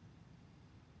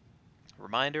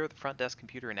 Reminder, the front desk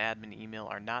computer and admin email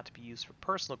are not to be used for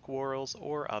personal quarrels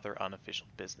or other unofficial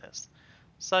business,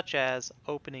 such as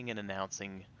opening and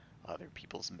announcing other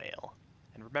people's mail.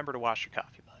 And remember to wash your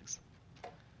coffee mugs.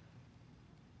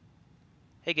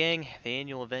 Hey gang, the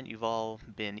annual event you've all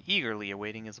been eagerly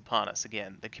awaiting is upon us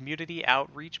again, the Community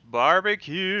Outreach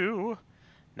Barbecue!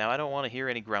 Now I don't want to hear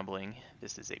any grumbling,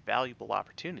 this is a valuable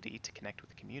opportunity to connect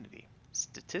with the community.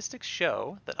 Statistics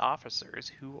show that officers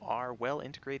who are well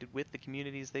integrated with the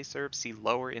communities they serve see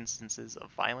lower instances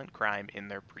of violent crime in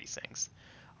their precincts,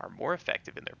 are more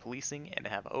effective in their policing, and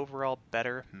have overall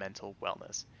better mental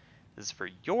wellness. This is for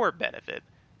your benefit,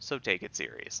 so take it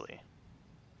seriously.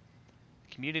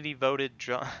 Community voted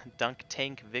dunk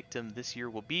tank victim this year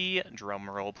will be,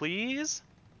 drumroll please,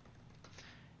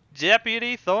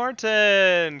 Deputy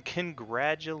Thornton!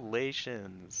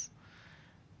 Congratulations!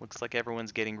 Looks like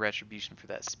everyone's getting retribution for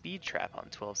that speed trap on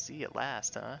 12C at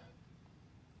last, huh?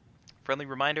 Friendly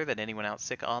reminder that anyone out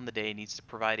sick on the day needs to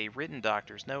provide a written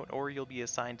doctor's note or you'll be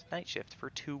assigned night shift for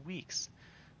 2 weeks.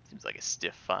 Seems like a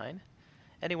stiff fine.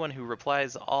 Anyone who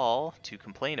replies all to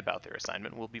complain about their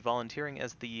assignment will be volunteering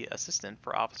as the assistant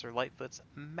for Officer Lightfoot's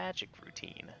magic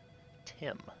routine,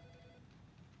 Tim.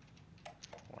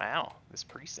 Wow, this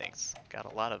precinct's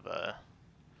got a lot of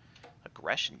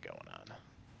aggression going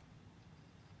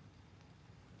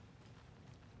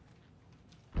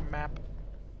on. Map.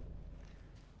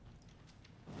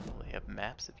 Well, they have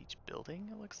maps of each building,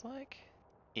 it looks like.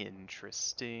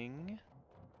 Interesting.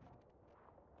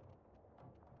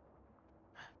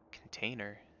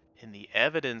 Container in the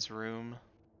evidence room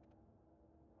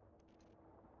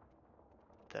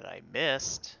that I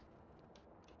missed.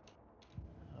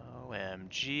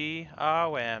 OMG,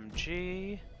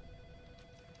 OMG.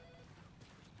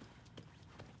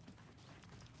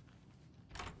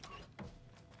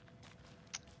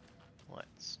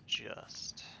 Let's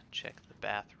just check the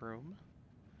bathroom.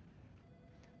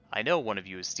 I know one of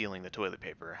you is stealing the toilet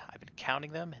paper. I've been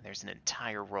counting them, and there's an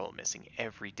entire roll missing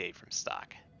every day from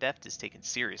stock. Theft is taken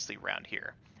seriously around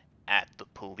here. At the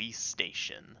police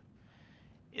station.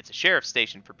 It's a sheriff's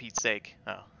station, for Pete's sake.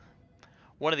 Oh.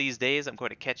 One of these days, I'm going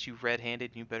to catch you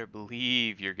red-handed, and you better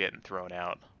believe you're getting thrown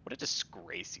out. What a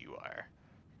disgrace you are.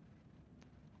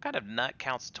 What kind of nut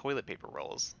counts toilet paper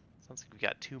rolls? Sounds like you've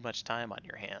got too much time on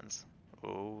your hands.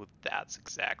 Oh, that's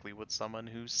exactly what someone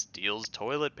who steals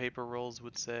toilet paper rolls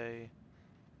would say.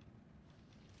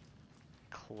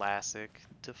 Classic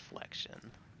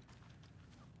deflection.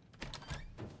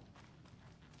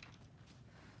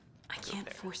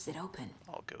 can't force it open.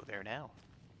 I'll go there now.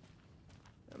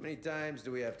 How many times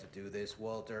do we have to do this,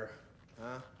 Walter?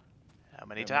 Huh? How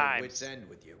many I'm times? at wit's end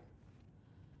with you.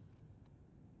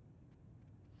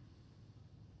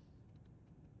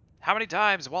 How many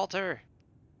times, Walter?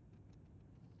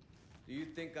 Do you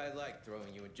think I like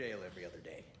throwing you in jail every other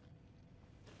day?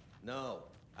 No,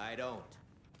 I don't.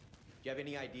 Do you have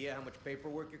any idea how much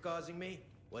paperwork you're causing me?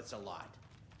 What's a lot?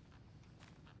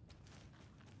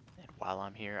 And while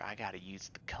I'm here, I gotta use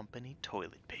the company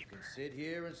toilet paper. You can sit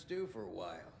here and stew for a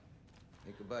while.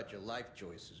 Think about your life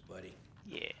choices, buddy.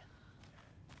 Yeah.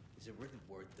 Is it really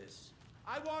worth this?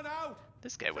 I want out!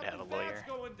 This guy would have a lawyer. Something bad's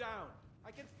going down.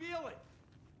 I can feel it.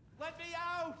 Let me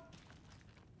out!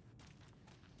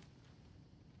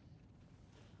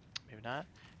 Maybe not.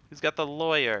 Who's got the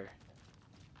lawyer?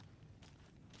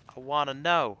 I wanna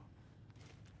know.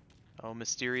 Oh,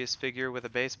 mysterious figure with a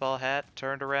baseball hat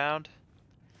turned around.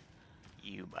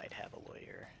 You might have a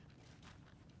lawyer.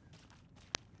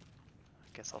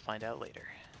 Guess I'll find out later.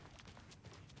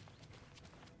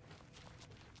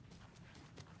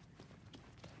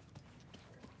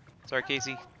 Sorry,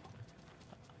 Casey.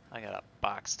 I got a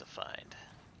box to find.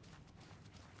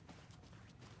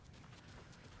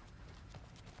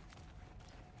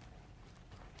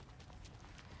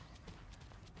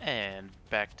 And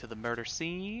back to the murder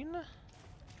scene.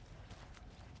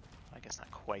 I guess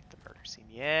not quite the murder scene.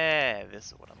 Yeah, this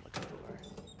is what I'm looking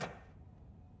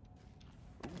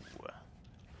for.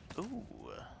 Ooh.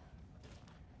 Ooh.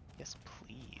 Yes,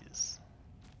 please.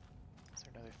 Is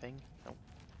there another thing? Nope.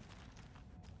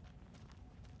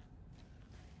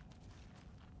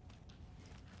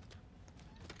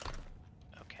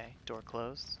 Okay, door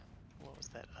closed. What was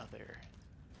that other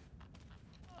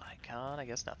icon? I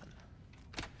guess nothing.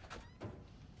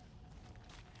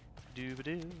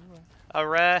 Doo-ba-doo.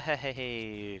 Alright!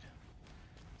 Let's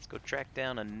go track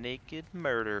down a naked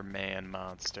murder man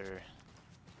monster.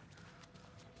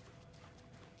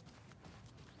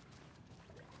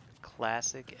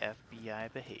 Classic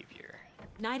FBI behavior.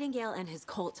 Nightingale and his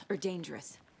cult are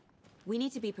dangerous. We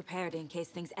need to be prepared in case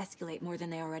things escalate more than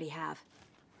they already have.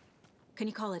 Can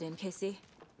you call it in, Casey?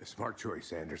 A smart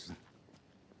choice, Anderson.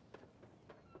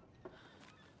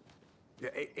 Yeah,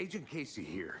 Agent Casey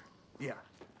here. Yeah.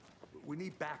 We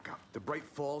need backup. The Bright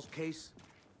Falls case,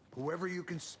 whoever you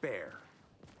can spare,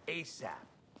 ASAP.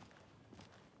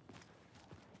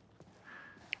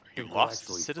 You We'll lost,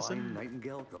 actually citizen? find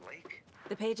Nightingale at the lake?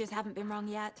 The pages haven't been wrong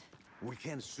yet. We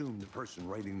can't assume the person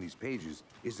writing these pages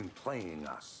isn't playing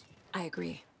us. I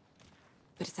agree.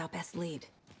 But it's our best lead.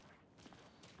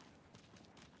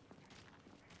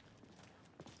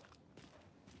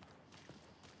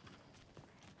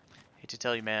 Hate to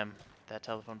tell you, ma'am, that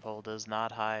telephone pole does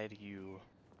not hide you.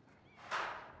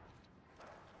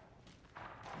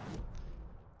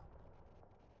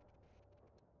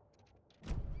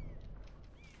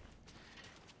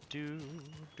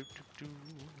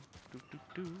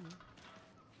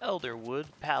 Elderwood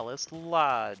Palace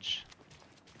Lodge,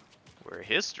 where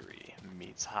history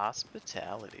meets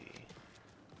hospitality.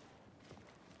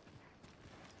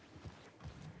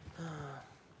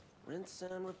 Rinse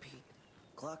and repeat.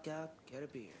 Clock out, get a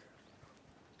beer.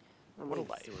 What a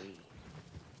life.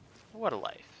 What a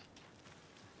life.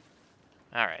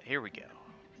 Alright, here we go.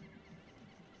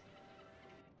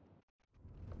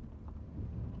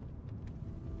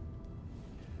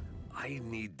 I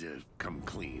need to come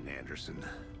clean, Anderson.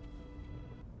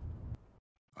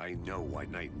 I know why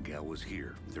Nightingale was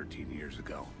here 13 years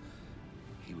ago.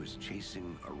 He was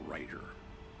chasing a writer,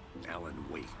 Alan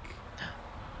Wake.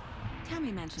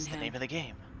 Tammy mentioned What's the him. name of the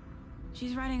game?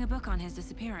 She's writing a book on his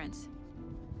disappearance.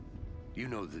 You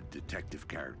know the detective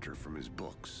character from his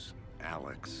books,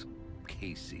 Alex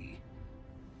Casey.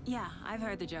 Yeah, I've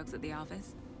heard the jokes at the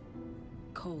office.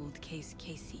 Cold case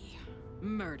Casey.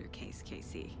 Murder case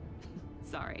Casey.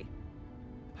 Sorry.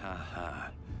 Haha.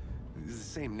 It's the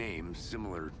same name,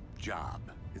 similar job.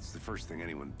 It's the first thing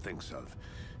anyone thinks of.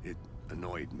 It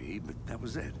annoyed me, but that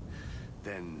was it.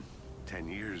 Then, 10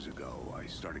 years ago, I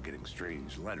started getting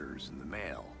strange letters in the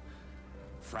mail.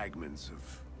 Fragments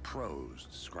of prose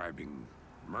describing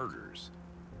murders.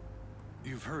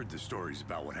 You've heard the stories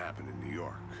about what happened in New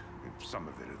York. Some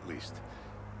of it, at least.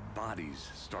 Bodies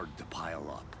started to pile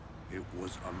up. It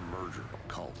was a murder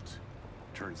cult.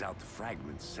 Turns out the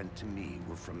fragments sent to me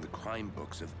were from the crime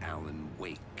books of Alan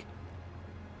Wake.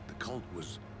 The cult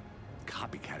was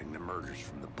copycatting the murders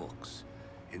from the books.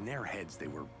 In their heads, they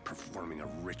were performing a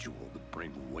ritual to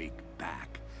bring Wake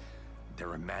back.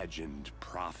 Their imagined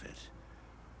prophet.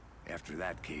 After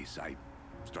that case, I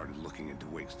started looking into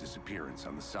Wake's disappearance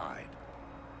on the side.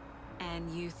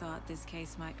 And you thought this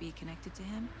case might be connected to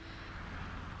him?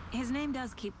 His name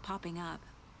does keep popping up.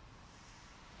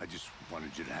 I just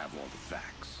wanted you to have all the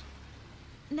facts.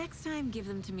 Next time, give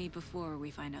them to me before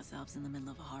we find ourselves in the middle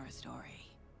of a horror story.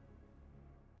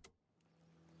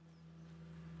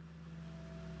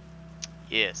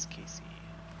 Yes, Casey.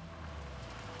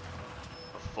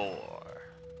 Before.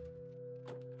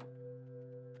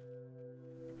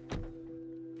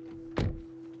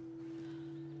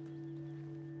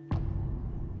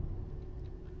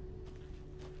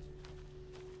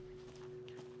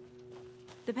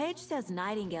 The page says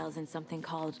Nightingale's in something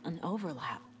called an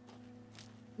overlap.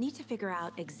 Need to figure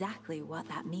out exactly what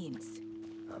that means.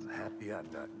 I'm happy I'm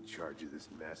not in charge of this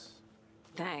mess.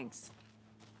 Thanks.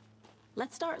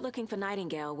 Let's start looking for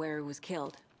Nightingale where he was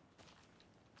killed.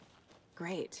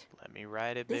 Great. Let me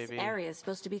ride it, baby. This area is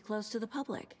supposed to be close to the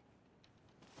public.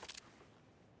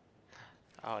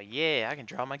 Oh yeah, I can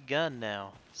draw my gun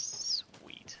now.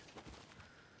 Sweet.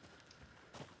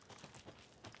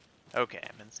 Okay,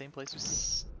 I'm in the same place we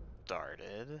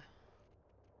started.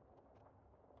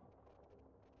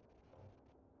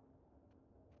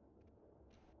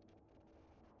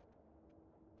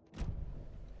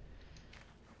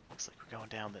 Looks like we're going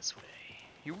down this way.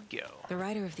 Here we go. The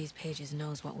writer of these pages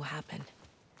knows what will happen.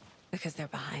 Because they're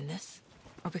behind this,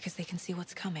 or because they can see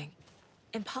what's coming.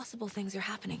 Impossible things are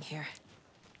happening here.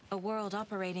 A world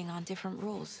operating on different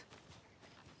rules.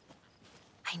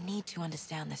 I need to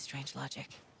understand this strange logic.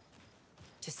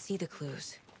 To see the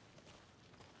clues.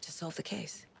 To solve the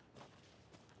case.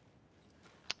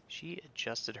 She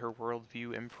adjusted her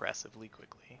worldview impressively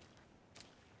quickly.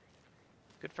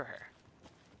 Good for her.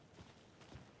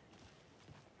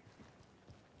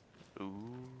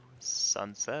 Ooh,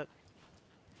 sunset.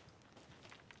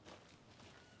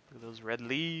 Look at those red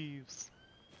leaves.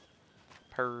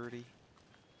 Purdy.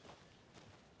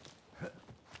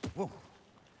 Whoa.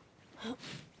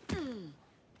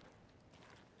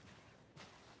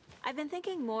 I've been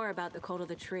thinking more about the cult of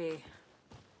the tree.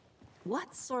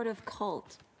 What sort of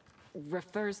cult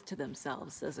refers to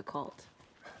themselves as a cult?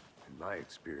 In my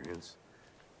experience,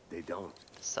 they don't.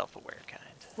 Self-aware kind.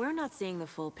 We're not seeing the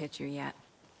full picture yet.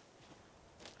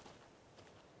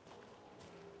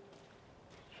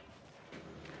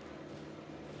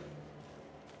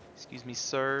 Excuse me,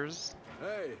 sirs.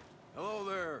 Hey, hello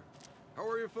there. How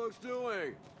are you folks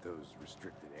doing? Those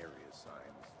restricted area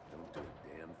signs don't do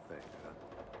a damn thing, huh?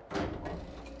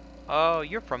 Oh,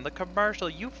 you're from the commercial.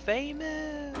 You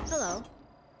famous. Hello.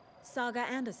 Saga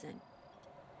Anderson.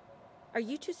 Are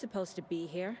you two supposed to be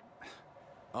here?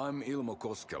 I'm Ilmo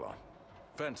Koskela.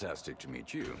 Fantastic to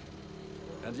meet you.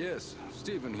 And yes,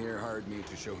 Stephen here hired me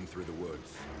to show him through the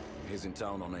woods. He's in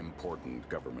town on important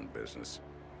government business.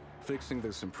 Fixing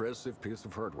this impressive piece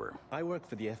of hardware. I work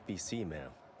for the FBC, ma'am.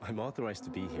 I'm authorized to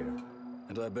be here.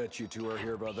 And I bet you two are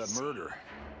here about that murder.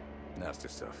 Nasty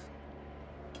stuff.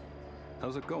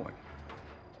 How's it going?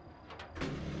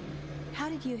 How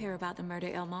did you hear about the murder,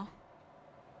 Ilmo?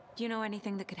 Do you know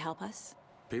anything that could help us?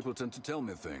 People tend to tell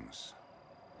me things.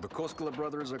 The Koskela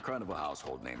brothers are kind of a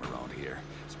household name around here.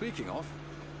 Speaking of,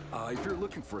 if you're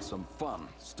looking for some fun,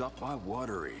 stop by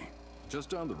Watery. Just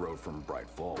down the road from Bright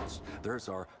Falls, there's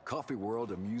our Coffee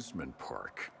World amusement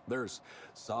park. There's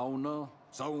sauna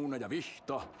ja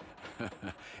vihta,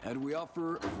 and we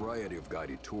offer a variety of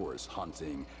guided tours,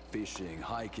 hunting, fishing,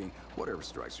 hiking, whatever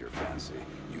strikes your fancy.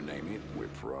 You name it, we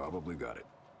probably got it.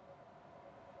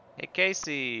 Hey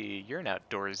Casey, you're an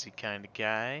outdoorsy kind of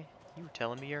guy. You were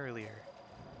telling me earlier.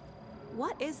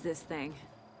 What is this thing?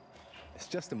 It's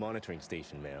just a monitoring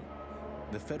station, ma'am.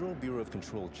 The Federal Bureau of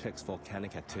Control checks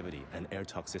volcanic activity and air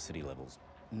toxicity levels.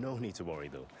 No need to worry,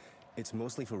 though. It's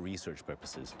mostly for research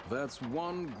purposes. That's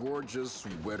one gorgeous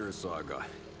weather saga.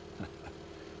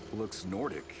 Looks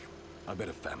Nordic. I bet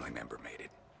a family member made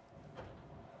it.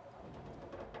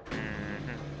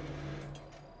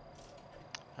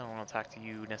 I don't want to talk to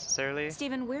you necessarily.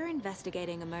 Stephen, we're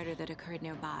investigating a murder that occurred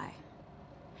nearby.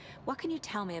 What can you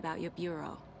tell me about your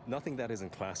bureau? Nothing that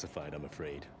isn't classified, I'm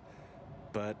afraid.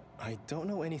 But I don't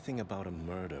know anything about a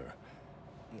murder.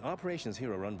 Operations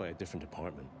here are run by a different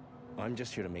department. I'm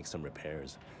just here to make some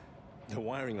repairs. The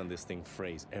wiring on this thing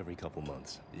frays every couple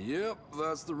months. Yep,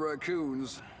 that's the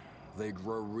raccoons. They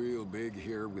grow real big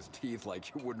here with teeth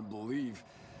like you wouldn't believe.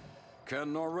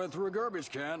 Can not run through a garbage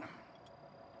can.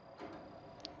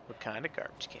 What kind of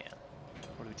garbage can?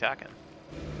 What are we talking?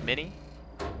 Mini?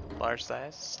 Large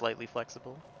size? Slightly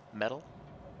flexible? Metal?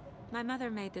 My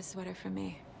mother made this sweater for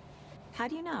me. How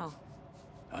do you know?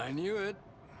 I knew it.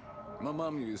 My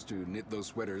mom used to knit those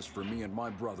sweaters for me and my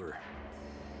brother.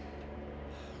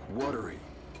 Watery,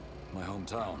 my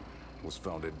hometown, was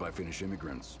founded by Finnish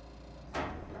immigrants.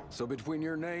 So between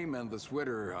your name and the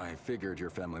sweater, I figured your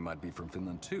family might be from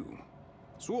Finland too.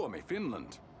 Suomi,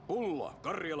 Finland. Ulla,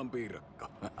 Karjalan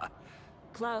piirakka.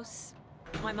 Close.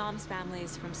 My mom's family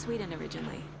is from Sweden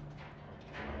originally.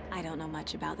 I don't know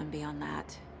much about them beyond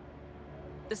that.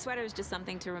 The sweater is just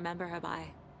something to remember her by.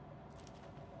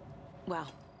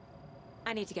 Well,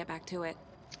 I need to get back to it.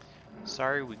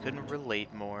 Sorry, we couldn't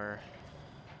relate more.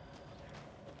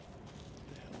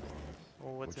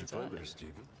 Well, what's What'd you inside? find there,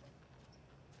 Steven?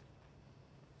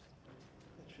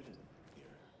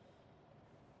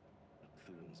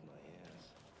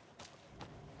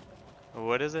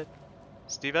 What is it?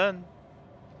 Steven?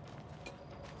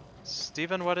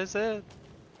 Steven, what is it?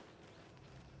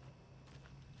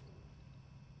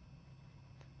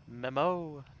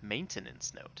 Memo.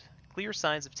 Maintenance note. Clear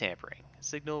signs of tampering.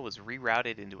 Signal was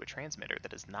rerouted into a transmitter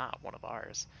that is not one of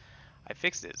ours. I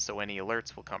fixed it so any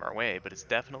alerts will come our way, but it's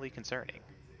definitely concerning.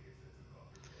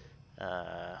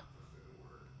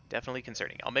 Definitely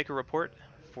concerning. I'll make a report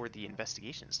for the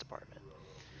investigations department.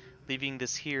 Leaving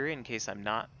this here in case I'm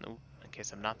not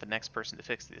the next person to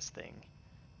fix this thing.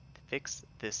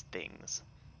 Things.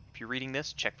 If you're reading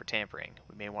this, check for tampering.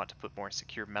 We may want to put more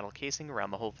secure metal casing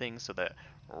around the whole thing so that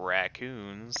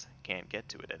raccoons can't get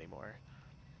to it anymore.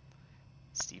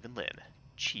 Stephen Lynn,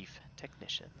 Chief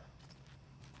Technician.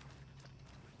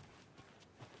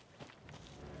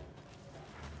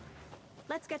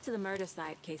 Let's get to the murder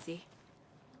site, Casey.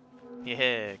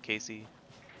 Yeah, Casey.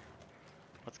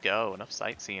 Let's go. Enough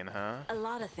sightseeing, huh? A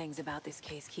lot of things about this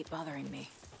case keep bothering me.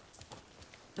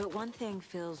 But one thing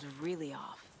feels really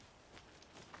off.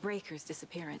 Breaker's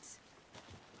disappearance.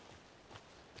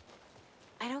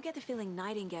 I don't get the feeling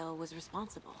Nightingale was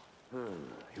responsible.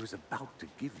 He was about to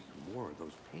give you more of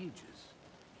those pages.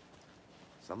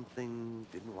 Something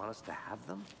didn't want us to have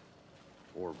them?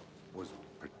 Or was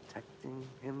protecting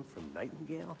him from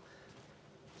Nightingale?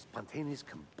 Spontaneous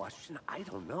combustion? I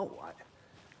don't know.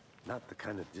 Not the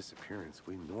kind of disappearance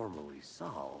we normally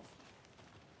solve.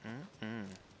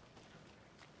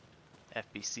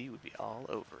 FBC would be all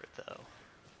over it, though.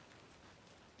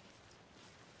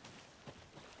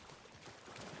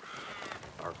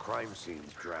 Our crime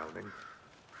scene's drowning.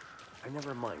 I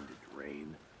never minded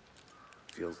rain.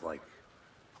 Feels like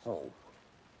home.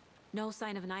 No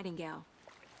sign of Nightingale.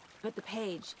 But the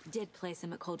page did place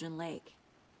him at Cauldron Lake,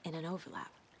 in an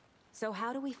overlap. So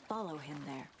how do we follow him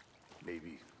there?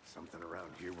 Maybe something around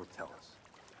here will tell us.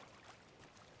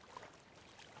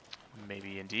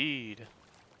 Maybe indeed.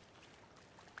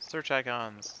 Search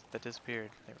icons that disappeared.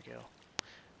 There we go.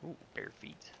 Ooh, bare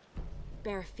feet.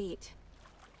 Bare feet.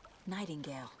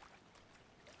 Nightingale.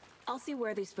 I'll see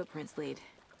where these footprints lead.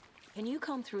 Can you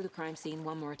comb through the crime scene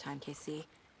one more time, KC?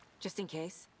 Just in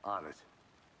case? On it.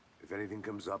 If anything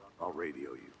comes up, I'll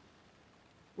radio you.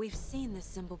 We've seen this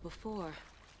symbol before.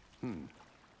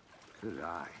 Good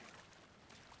eye.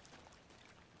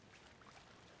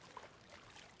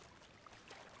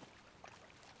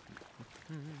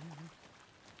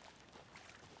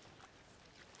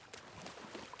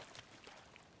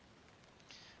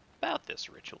 About this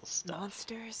ritual stuff.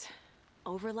 Monsters?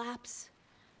 Overlaps?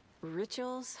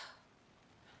 Rituals?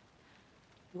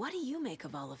 What do you make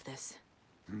of all of this?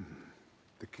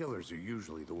 The killers are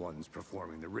usually the ones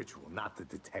performing the ritual, not the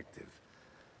detective.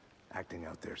 Acting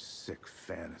out their sick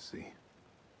fantasy.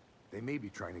 They may be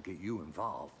trying to get you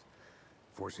involved,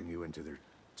 forcing you into their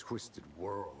twisted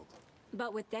world.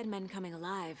 But with dead men coming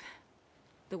alive,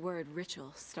 the word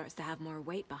ritual starts to have more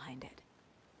weight behind it.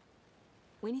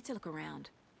 We need to look around.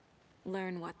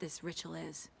 Learn what this ritual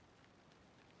is.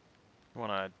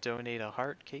 Wanna donate a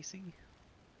heart, Casey?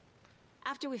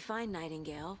 After we find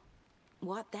Nightingale,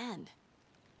 what then?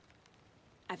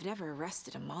 I've never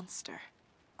arrested a monster.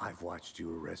 I've watched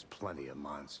you arrest plenty of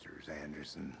monsters,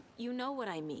 Anderson. You know what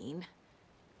I mean.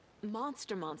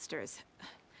 Monsters.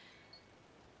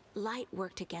 Light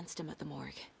worked against him at the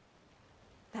morgue.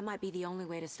 That might be the only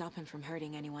way to stop him from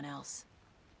hurting anyone else.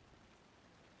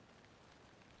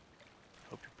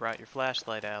 Hope you brought your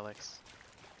flashlight, Alex.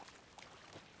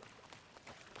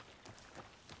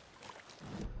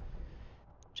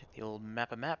 Check the old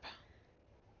map.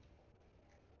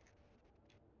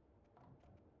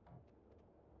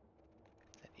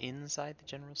 Inside the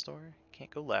general store, can't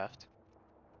go left.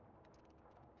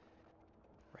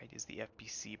 Right is the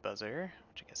FBC buzzer,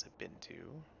 which I guess I've been to.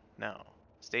 No,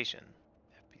 station.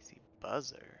 FBC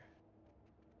buzzer. I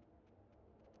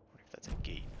wonder if that's a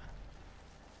gate.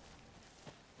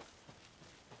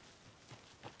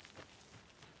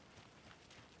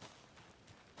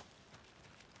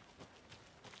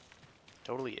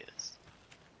 Totally is.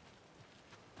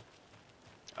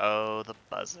 Oh, the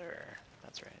buzzer.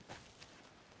 That's right.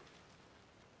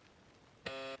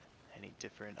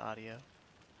 different audio.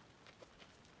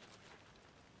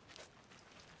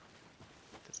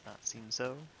 Does not seem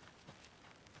so.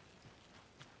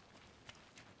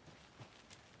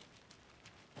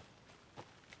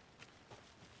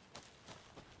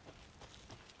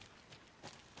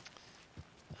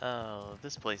 Oh,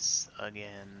 this place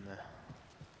again.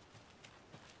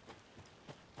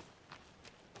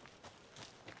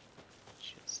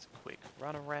 Just a quick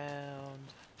run around.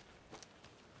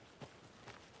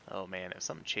 Oh man, if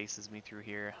something chases me through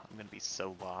here, I'm gonna be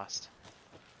so lost.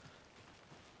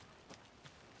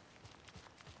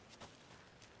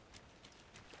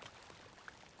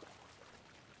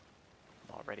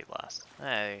 I'm already lost.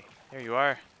 Hey, there you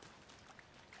are.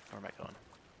 Where am I going?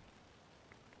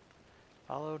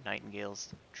 Follow Nightingale's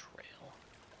trail.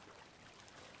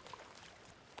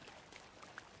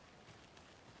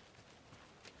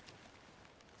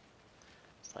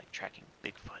 It's like tracking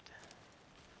Bigfoot.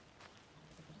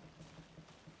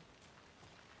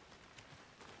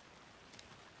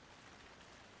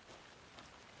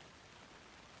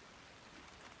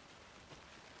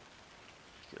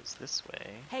 Goes this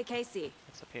way. Hey, Casey.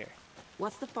 What's up here?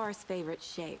 What's the forest's favorite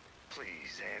shape?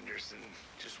 Please, Anderson,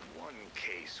 just one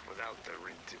case without the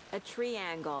A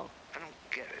triangle. I don't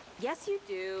get it. Yes, you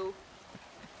do.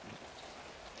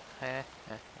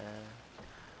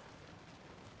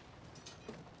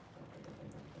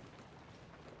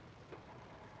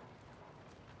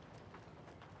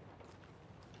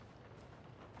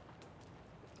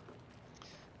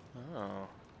 Oh.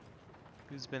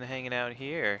 Who's been hanging out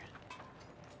here?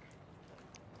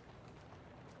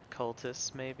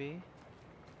 Cultists, maybe?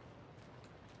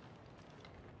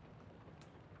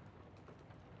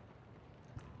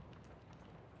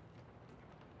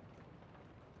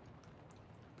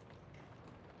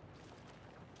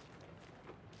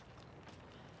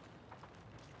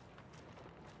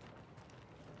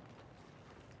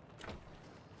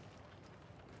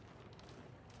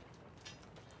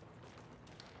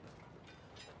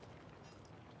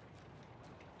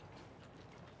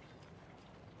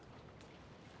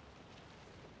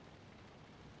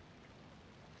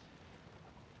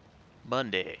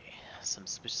 Monday. Some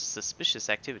suspicious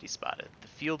activity spotted. The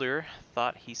fielder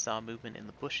thought he saw movement in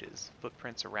the bushes.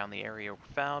 Footprints around the area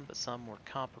were found, but some were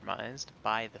compromised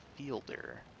by the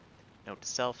fielder. Note to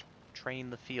self, train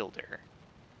the fielder.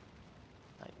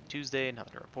 Tuesday,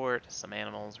 nothing to report. Some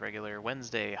animals, regular.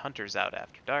 Wednesday, hunters out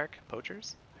after dark.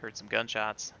 Poachers? Heard some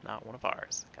gunshots. Not one of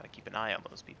ours. Gotta keep an eye on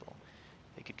those people.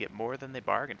 They could get more than they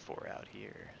bargained for out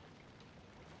here.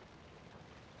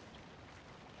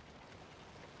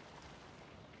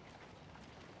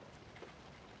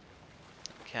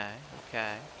 Okay,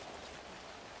 okay.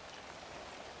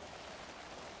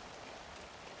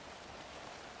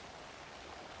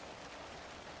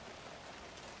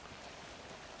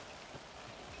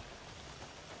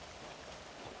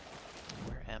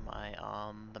 Where am I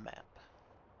on the map?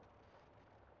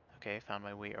 Okay, found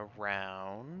my way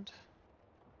around.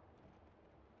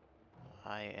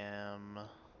 I am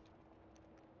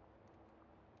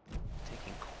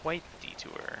taking quite the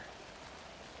detour.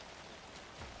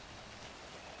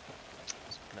 So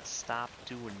I'm gonna stop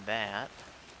doing that.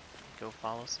 Go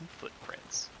follow some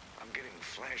footprints. I'm getting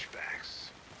flashbacks.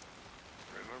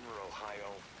 Remember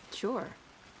Ohio? Sure.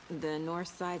 The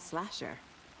North Side slasher.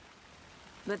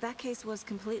 But that case was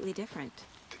completely different.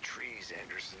 The trees,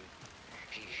 Anderson.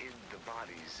 He hid the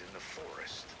bodies in the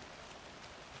forest.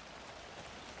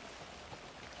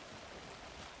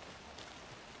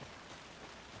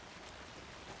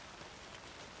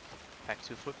 Back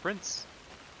to footprints.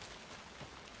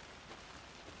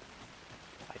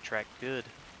 I track good.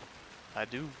 I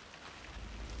do.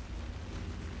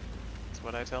 That's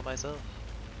what I tell myself.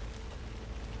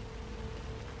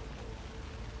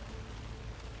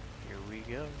 Here we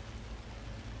go.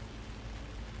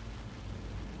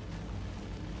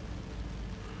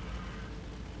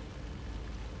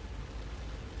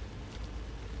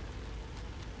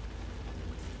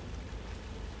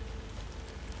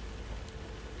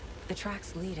 The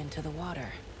tracks lead into the water.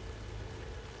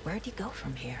 Where'd he go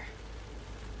from here?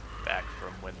 Back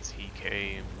from whence he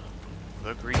came.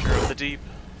 The creature of the deep.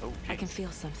 Oh, I can jeez.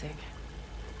 feel something.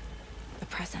 A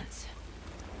presence.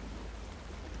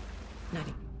 Not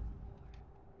e-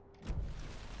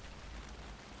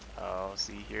 Oh,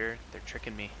 see here? They're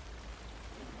tricking me.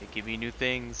 They give me new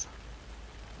things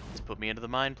to put me into the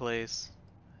mine place.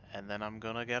 And then I'm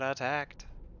gonna get attacked.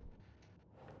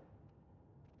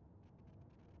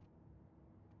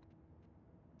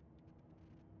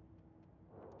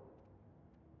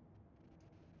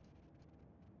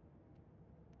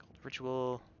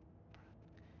 Ritual.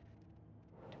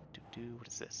 What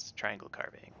is this? Triangle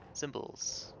carving.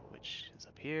 Symbols, which is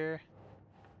up here.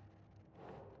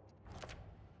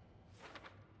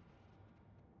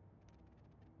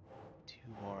 Two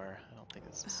more. I don't think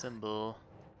it's a symbol.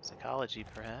 Psychology,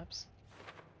 perhaps.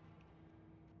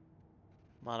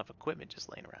 A lot of equipment just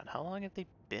laying around. How long have they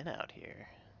been out here?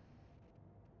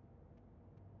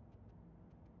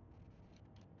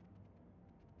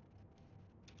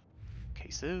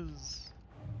 Cases.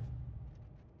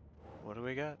 What do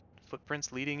we got?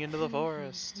 Footprints leading into the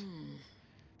forest.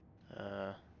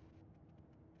 There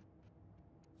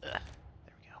we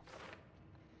go.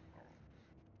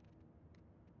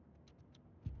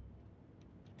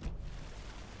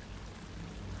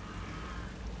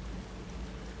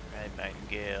 Right,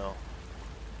 Nightingale.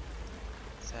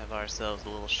 Let's have ourselves a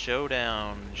little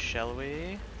showdown, shall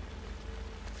we?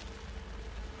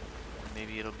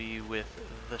 Maybe it'll be with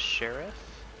the sheriff?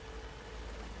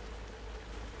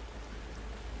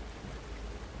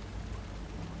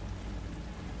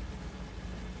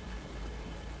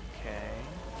 Okay.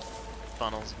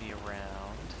 Funnels me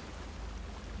around.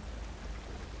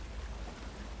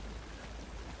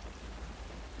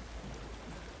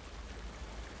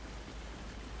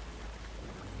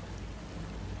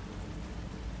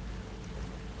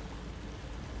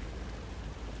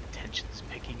 Tension's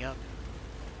picking up.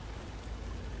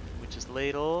 Witch's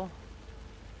ladle.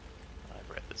 I've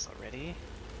read this already.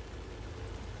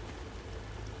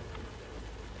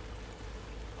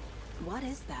 What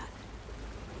is that?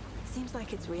 Seems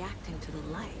like it's reacting to the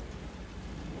light.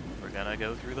 We're gonna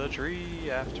go through the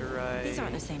tree after I... These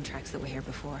aren't the same tracks that were here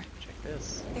before. Check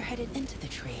this. They're headed into the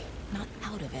tree, not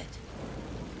out of it.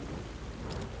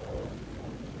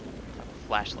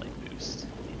 Flashlight boost.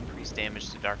 Increase damage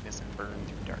to darkness and burn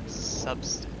through dark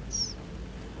substance.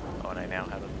 Oh, and I now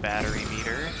have a battery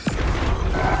meter.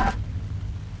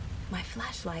 My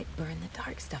flashlight burned the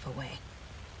dark stuff away.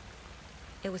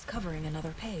 It was covering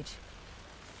another page.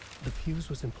 The fuse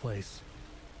was in place.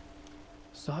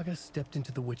 Saga stepped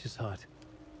into the witch's hut.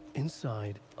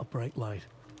 Inside, a bright light.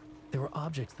 There were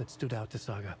objects that stood out to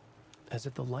Saga, as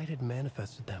if the light had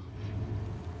manifested them.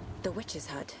 The witch's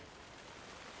hut.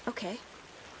 Okay.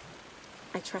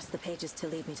 I trust the pages to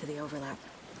lead me to the overlap.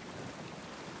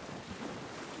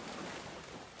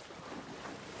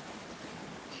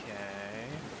 Okay.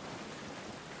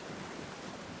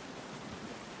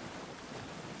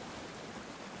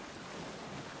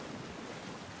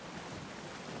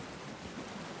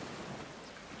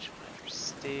 Witchfinder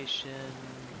Station.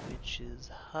 Witch's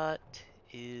hut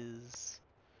is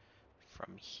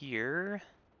from here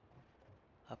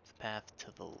up the path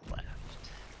to the left.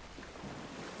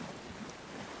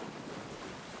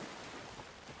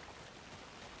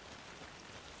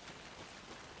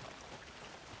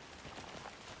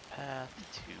 Path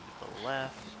to the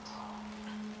left.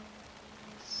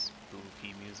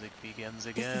 Spooky music begins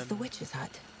again. This is the witch's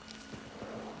hut.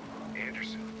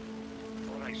 Anderson,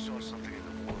 thought I saw something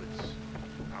in the woods.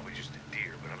 Probably just a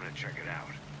deer, but I'm gonna check it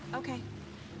out. Okay.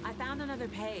 I found another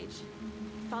page.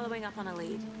 Following up on a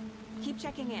lead. Keep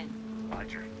checking in.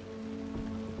 Roger.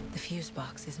 The fuse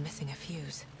box is missing a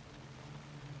fuse.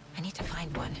 I need to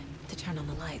find one to turn on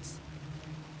the lights.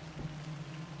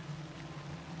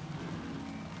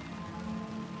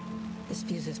 This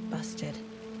fuse is busted.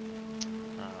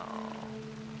 Oh.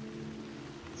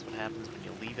 That's what happens when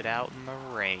you leave it out in the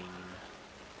rain.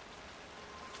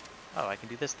 Oh, I can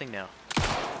do this thing now.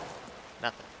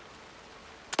 Nothing.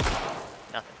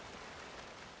 Nothing.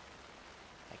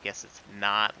 I guess it's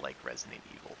not like Resident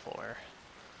Evil 4.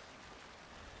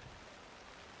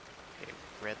 Okay,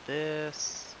 read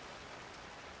this.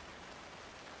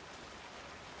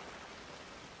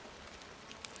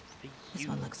 This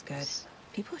one looks good.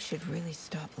 People should really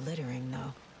stop littering,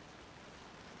 though.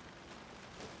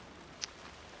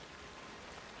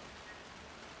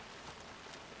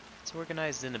 It's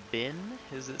organized in a bin.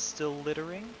 Is it still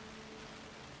littering?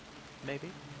 Maybe.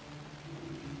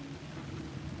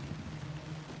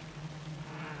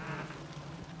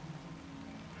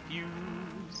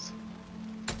 Fuse.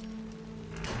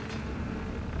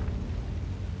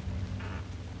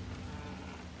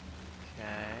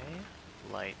 Okay.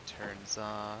 Light turns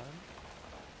on.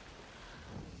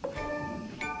 The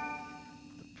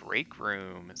break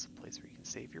room is a place where you can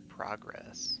save your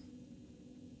progress.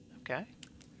 Okay.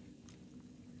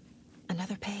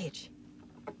 Another page.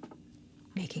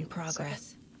 Making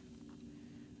progress.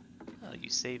 Oh, you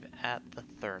save at the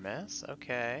thermos.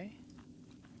 Okay.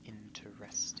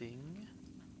 Interesting.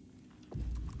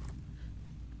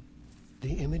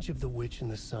 The image of the witch in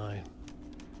the sign.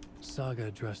 Saga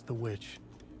addressed the witch.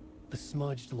 The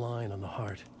smudged line on the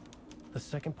heart. The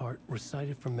second part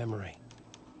recited from memory.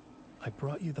 I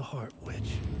brought you the heart,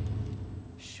 witch.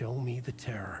 Show me the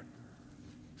terror.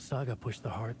 Saga pushed the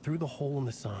heart through the hole in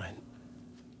the sign.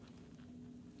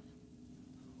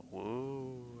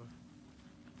 Whoa.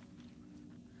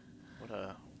 What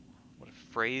a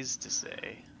phrase to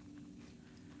say.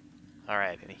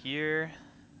 Alright, and here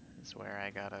is where I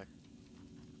gotta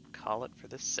call it for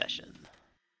this session.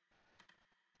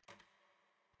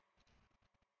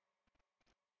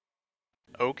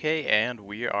 Okay, and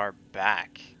we are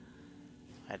back.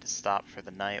 I had to stop for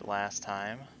the night last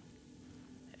time,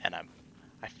 and I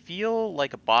feel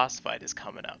like a boss fight is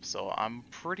coming up, so I'm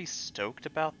pretty stoked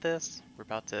about this. We're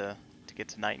about to get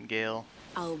to Nightingale.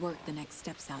 I'll work the next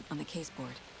steps out on the case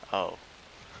board. Oh.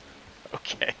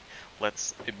 Okay.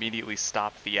 Let's immediately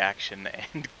stop the action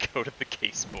and go to the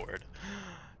case board.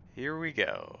 Here we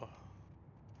go.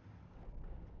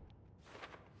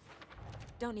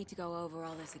 Don't need to go over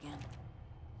all this again.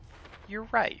 You're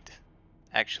right.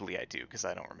 Actually, I do, because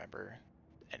I don't remember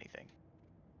anything.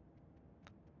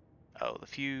 Oh, the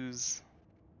fuse.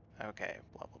 Okay,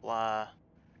 blah, blah, blah.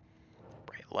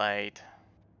 Bright light.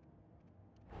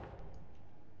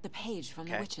 The page from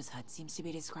Okay. the witch's hut seems to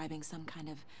be describing some kind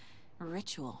of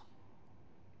ritual.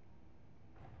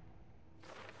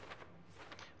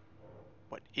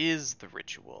 What is the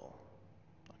ritual?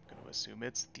 I'm going to assume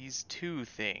it's these two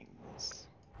things.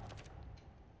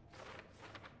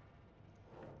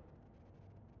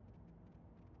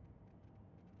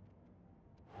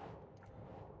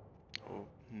 Oh,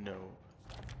 no.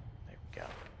 There we go.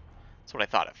 That's what I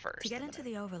thought at first. To get into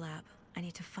the overlap, I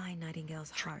need to find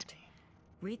Nightingale's heart.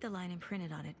 Read the line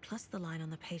imprinted on it, plus the line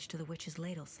on the page to the witch's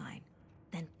ladle sign.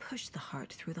 Then push the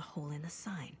heart through the hole in the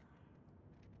sign.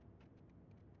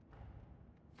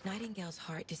 Nightingale's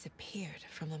heart disappeared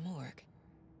from the morgue.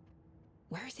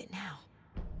 Where is it now?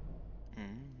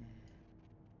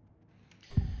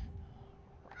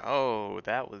 Oh,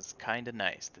 that was kind of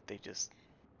nice that they just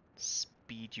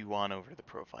speed you on over the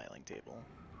profiling table.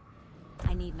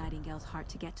 I need Nightingale's heart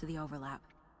to get to the overlap.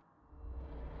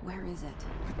 Where is it?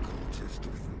 The cultist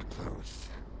leaned close.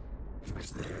 He was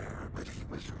there, but he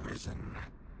was risen.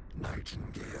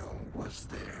 Nightingale was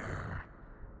there.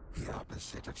 The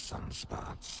opposite of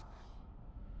sunspots.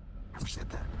 Who said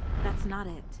that? That's not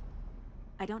it.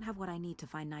 I don't have what I need to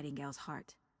find Nightingale's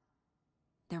heart.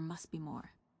 There must be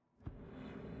more.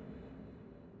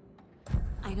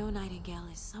 I know Nightingale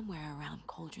is somewhere around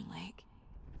Cauldron Lake.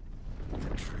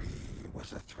 The tree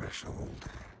was a threshold.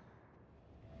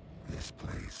 This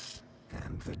place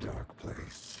and the dark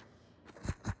place.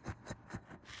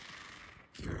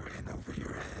 You're in over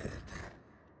your head.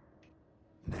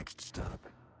 Next stop,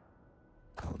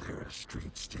 Caldera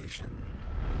Street Station.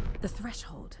 The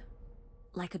threshold.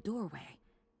 Like a doorway.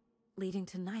 Leading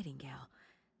to Nightingale.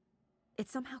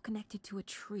 It's somehow connected to a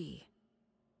tree.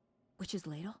 Witch's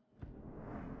ladle?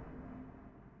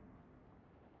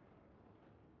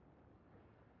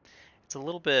 It's a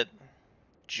little bit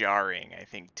jarring, I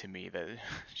think, to me that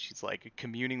she's like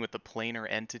communing with the planar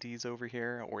entities over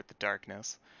here, or the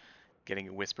darkness, getting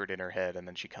it whispered in her head, and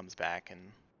then she comes back and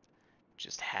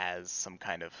just has some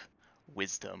kind of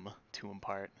wisdom to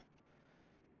impart.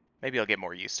 Maybe I'll get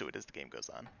more used to it as the game goes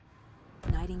on.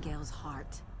 Nightingale's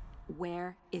heart.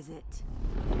 Where is it?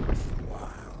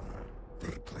 While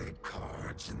they played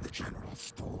cards in the general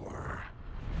store,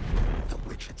 the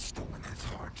witch had stolen his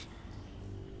heart.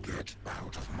 Get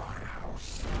out of my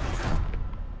house.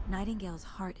 Nightingale's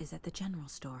heart is at the general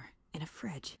store, in a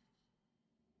fridge.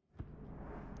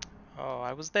 Oh,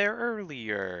 I was there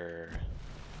earlier.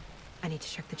 I need to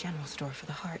check the general store for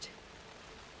the heart.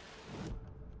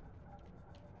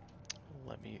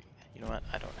 Let me, you know what,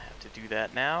 I don't have to do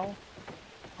that now.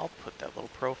 I'll put that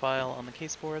little profile on the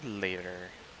case board later.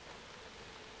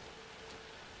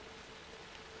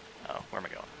 Oh, where am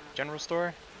I going? General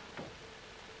store?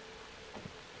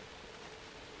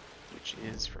 Which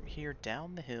is from here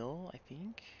down the hill, I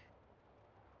think.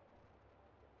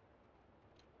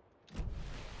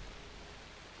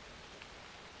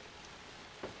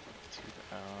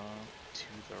 To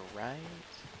the right.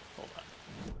 Hold on.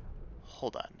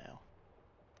 Hold on now.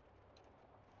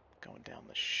 Going down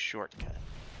the shortcut.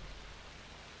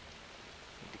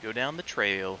 Need to go down the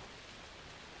trail.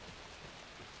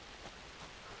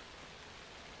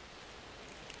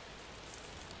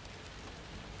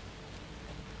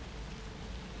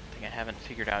 Thing I haven't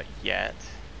figured out yet.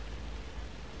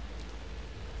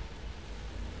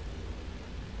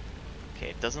 Okay,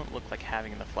 it doesn't look like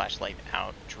having the flashlight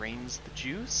out drains the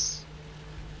juice,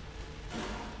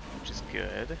 which is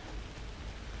good.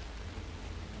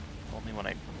 Only when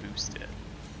I boost it.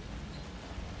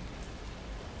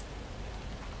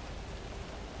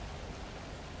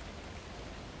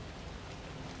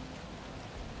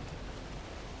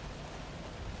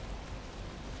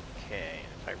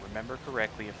 remember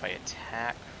correctly, if I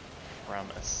attack from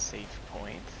a safe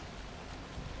point,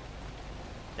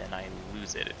 then I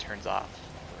lose it. It turns off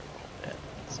for a little bit.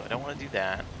 So I don't want to do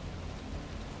that.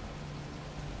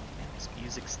 And this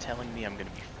music's telling me I'm going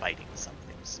to be fighting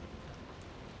something soon.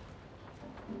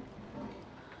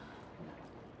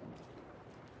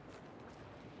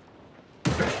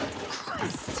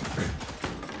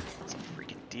 It's a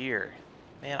freaking deer.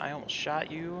 Man, I almost shot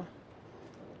you.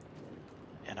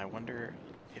 And I wonder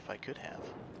if I could have.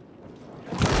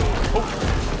 Oh!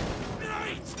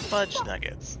 Fudge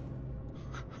nuggets.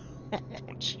 Oh,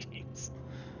 jeez.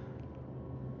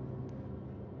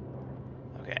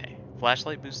 Okay.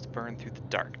 Flashlight boost to burn through the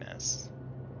darkness.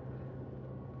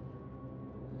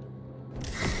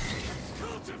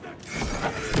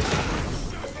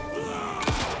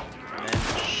 And then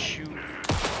shoot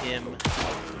him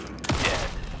dead.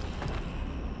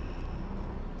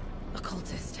 A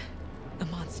cultist. A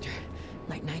monster.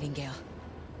 Like Nightingale.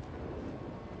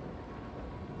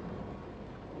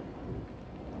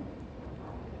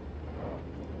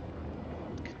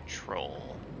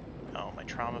 Control. Oh, my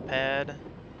trauma pad.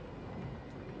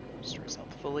 Restores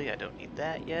health fully. I don't need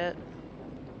that yet.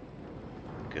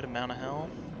 Good amount of health.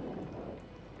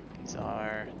 These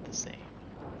are the same.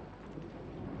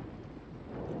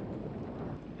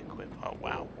 Equip. Oh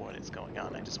wow, what is going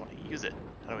on? I just want to use it.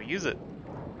 How do I use it?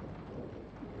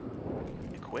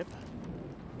 Equip?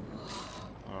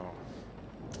 Oh.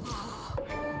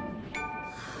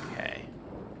 Okay.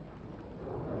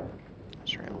 I'm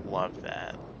sure I love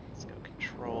that. Let's go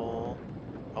control.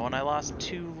 Oh, and I lost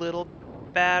 2 little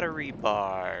battery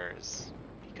bars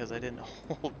because I didn't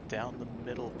hold down the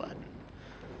middle button.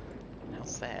 How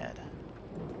sad.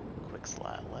 Quick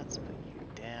slot. Let's put you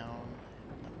down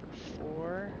at number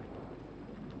 4.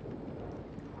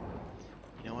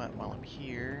 You know what? While I'm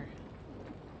here,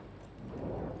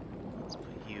 let's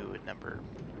put you at number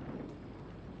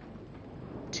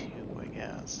 2, I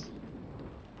guess.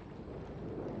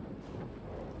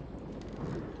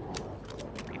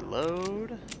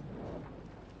 Reload.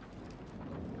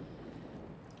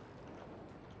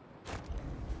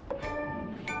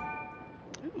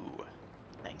 Ooh,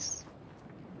 nice.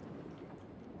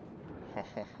 Ho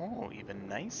ho ho, even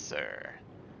nicer.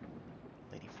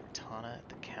 Lady Fortana at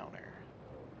the counter.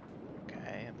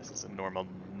 Okay, and this is a normal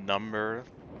number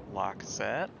lock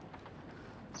set,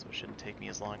 so it shouldn't take me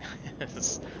as long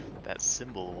as that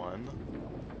symbol one.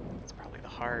 It's probably the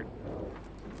hard.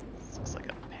 This looks like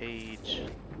a page,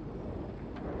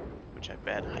 which I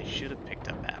bet I should have picked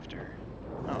up after.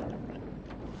 Oh, never mind.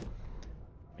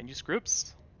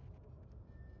 Manuscripts.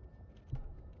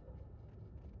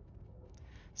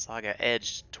 Saga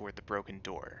edged toward the broken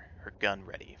door, her gun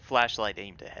ready, flashlight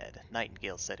aimed ahead.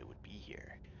 Nightingale said it would be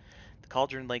here. The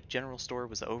Cauldron Lake General Store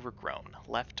was overgrown,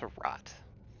 left to rot.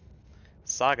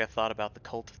 Saga thought about the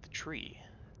cult of the tree.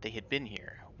 They had been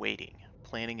here, waiting,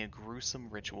 planning a gruesome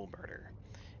ritual murder.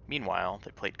 Meanwhile,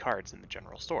 they played cards in the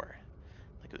general store,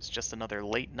 like it was just another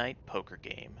late-night poker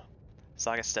game.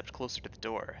 Saga stepped closer to the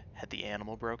door. Had the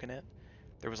animal broken it?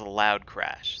 There was a loud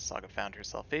crash. Saga found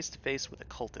herself face to face with a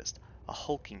cultist, a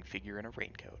hulking figure in a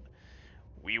raincoat.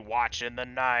 "We watch in the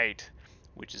night,"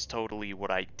 which is totally what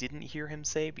I didn't hear him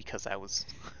say because I was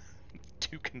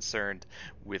too concerned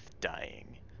with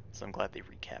dying. So I'm glad they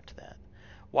recapped that.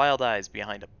 Wild eyes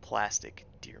behind a plastic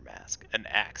deer mask, an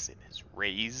axe in his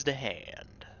raised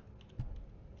hand.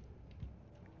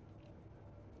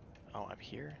 Oh, I'm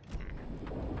here?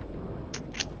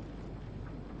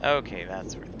 Okay,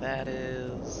 that's where that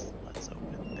is. Let's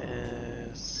open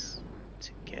this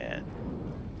to get...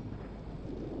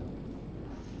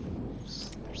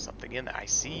 There's something in there. I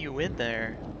see you in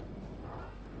there.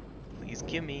 Please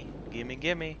gimme.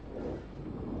 Gimme.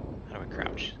 How do I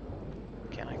crouch?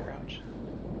 Can I crouch?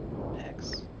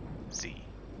 X. Z.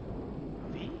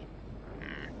 V?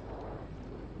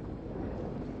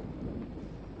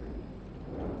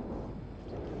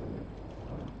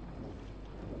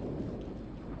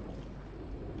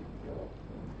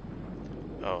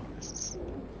 Oh, this is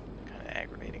kind of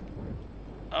aggravating.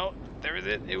 Oh, there is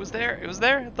it. It was there. It was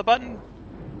there. The button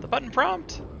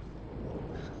prompt.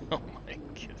 Oh my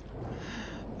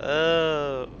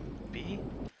god. B?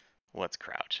 What's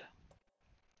crouch?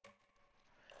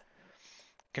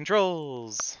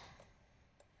 Controls.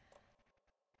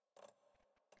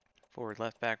 Forward,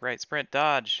 left, back, right, sprint,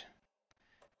 dodge.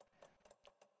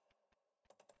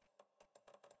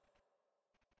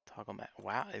 Toggle map.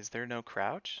 Wow, is there no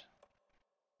crouch?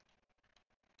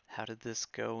 How did this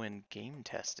go in game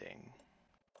testing?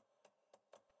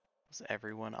 Was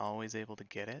everyone always able to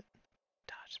get it?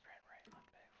 Dodge, sprint, right,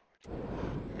 left, back,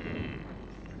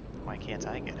 forward. Why can't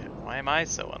I get it? Why am I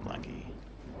so unlucky?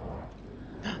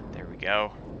 There we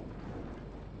go.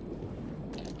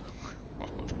 Oh,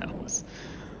 that was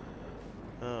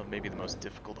maybe the most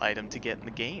difficult item to get in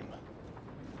the game.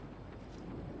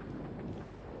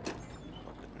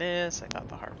 Open this. I thought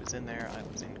the heart was in there. I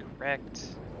was incorrect.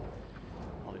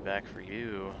 I'll be back for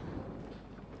you.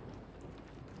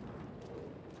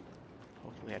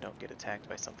 Hopefully I don't get attacked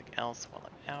by something else while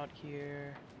I'm out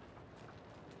here.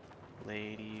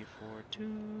 Lady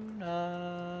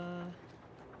Fortuna.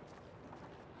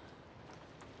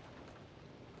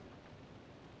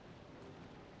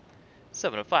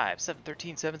 $705,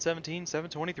 $713, $717,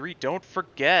 $723. Don't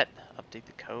forget, update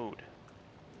the code.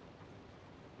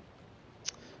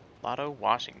 Lotto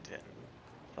Washington.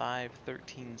 5,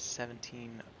 13,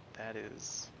 17. That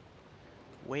is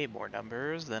way more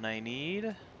numbers than I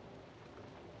need.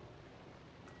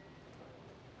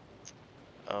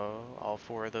 Oh, all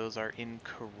 4 of those are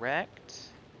incorrect.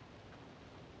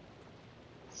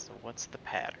 So what's the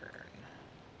pattern?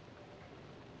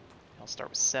 I'll start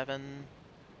with 7.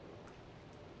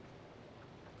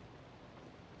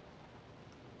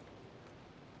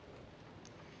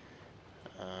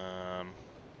 I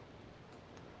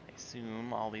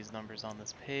assume all these numbers on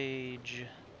this page.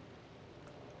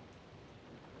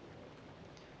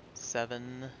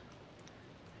 7,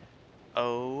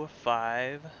 0,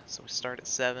 5. So we start at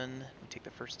 7. We take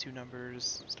the first 2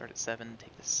 numbers. Start at 7.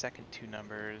 Take the second 2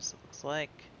 numbers. It looks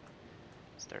like.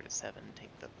 Start at 7.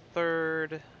 Take the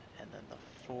third, and then the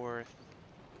 4th,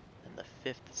 and the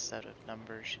 5th set of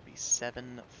numbers should be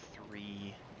 7,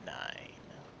 3, 9.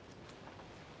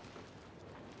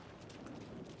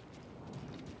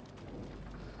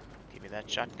 Give me that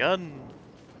shotgun.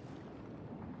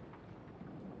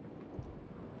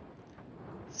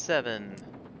 7,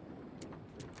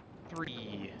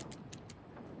 3,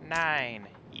 9.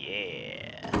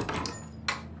 Yeah.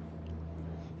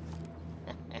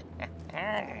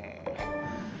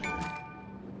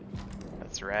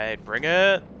 That's right. Bring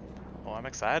it. Oh, I'm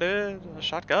excited. A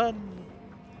shotgun.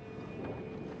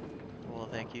 Well,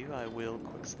 thank you. I will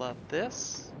quick slot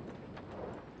this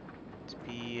to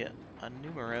be a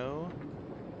numero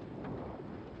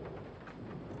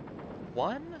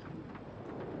 1.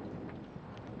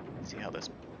 Let's see how this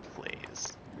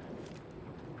plays.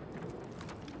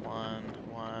 1,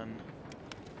 1.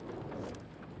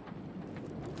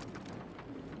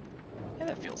 Yeah,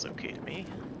 that feels okay to me.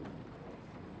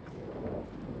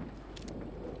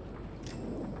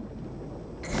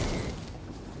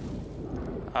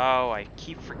 Oh, I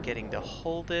keep forgetting to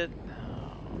hold it.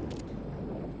 Oh.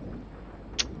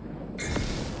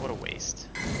 What a waste.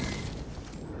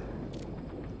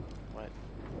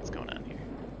 What's going on here?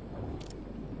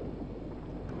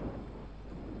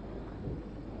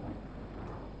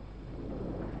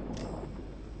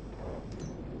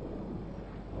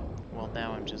 Well,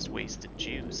 now I'm just wasted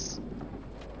juice.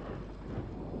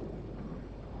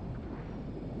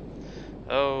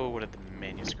 Oh, what did the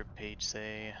manuscript page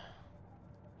say?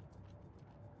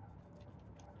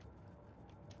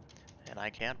 And I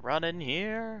can't run in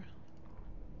here.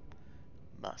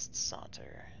 Must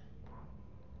saunter.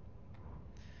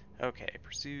 Okay,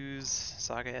 pursues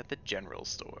Saga at the general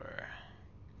store.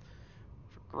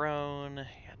 Overgrown,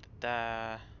 he had to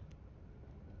die.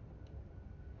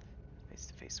 Face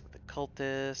to face with a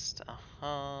cultist.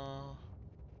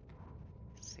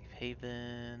 Safe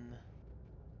haven.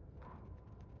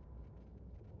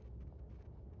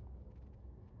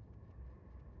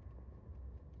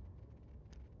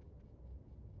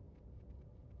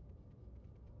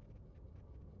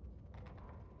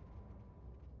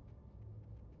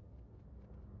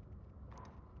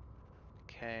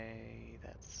 Okay,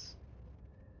 that's...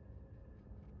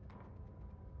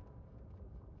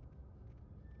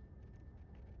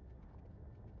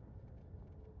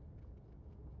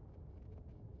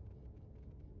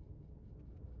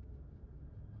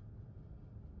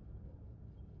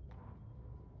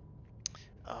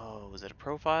 Oh, was it a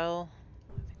profile?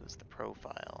 I think it was the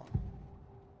profile.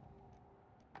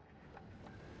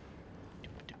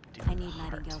 I need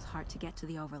Nightingale's heart to get to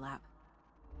the overlap.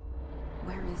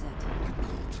 Where is it? The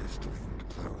cultist loomed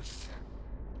close.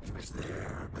 He was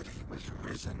there, but he was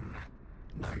risen.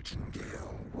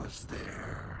 Nightingale was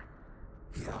there.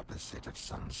 The opposite of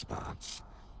sunspots.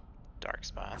 Dark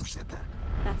spots. Who said that?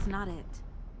 That's not it.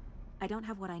 I don't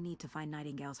have what I need to find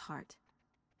Nightingale's heart.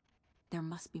 There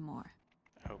must be more.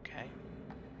 Okay.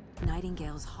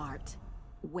 Nightingale's heart.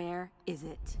 Where is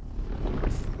it?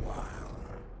 While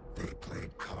they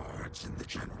played cards in the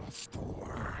general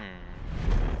store,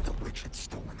 the witch had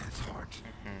stolen his heart.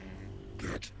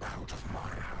 Get out of my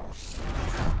house.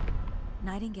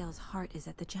 Nightingale's heart is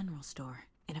at the general store,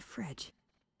 in a fridge.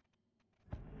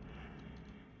 Do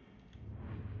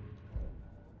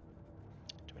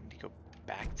I need to go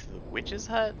back to the witch's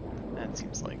hut? That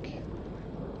seems like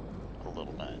a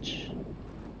little much.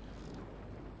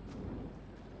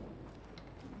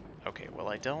 Okay, well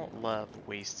I don't love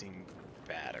wasting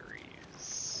batteries,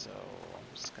 so I'm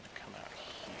just gonna come out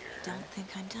here. Don't think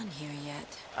I'm done here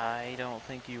yet. I don't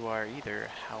think you are either,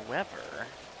 however...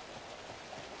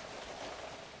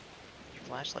 your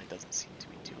flashlight doesn't seem to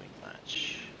be doing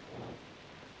much.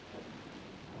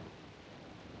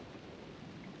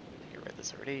 I think I read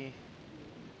this already.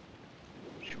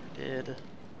 Sure did.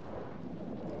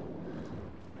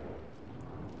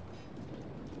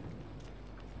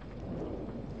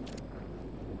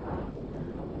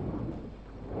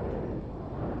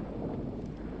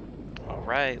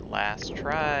 Alright, last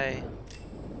try.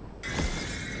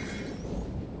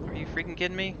 Are you freaking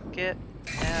kidding me? Get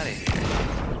out of here.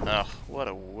 Ugh, what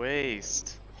a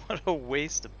waste. What a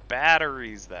waste of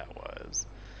batteries that was.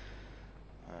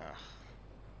 Ugh.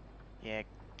 Yeah,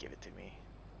 give it to me.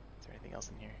 Is there anything else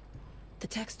in here? The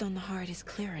text on the heart is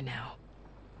clearer now.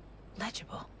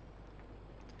 Legible.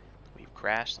 We've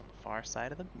crashed on the far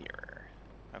side of the mirror.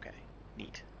 Okay,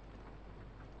 neat.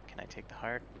 Can I take the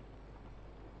heart?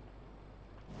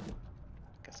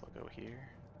 Guess I'll go here.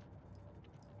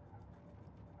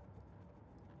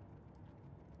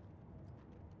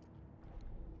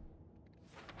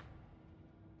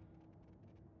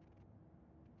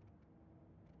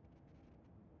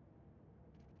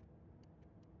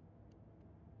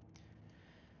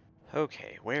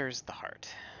 Okay, where's the heart?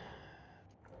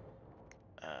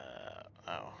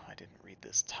 Oh, I didn't read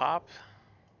this top.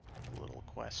 Little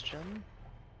question.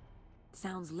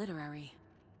 Sounds literary.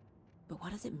 But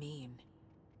what does it mean?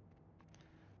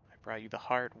 I brought you the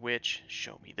heart, witch.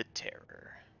 Show me the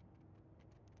terror.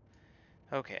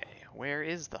 Okay, where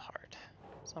is the heart?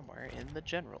 Somewhere in the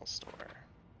general store.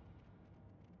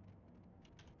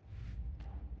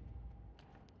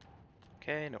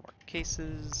 Okay, no more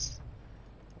cases.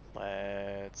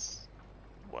 Let's...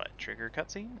 what? Trigger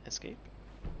cutscene? Escape?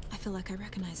 I feel like I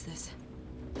recognize this.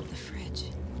 The fridge.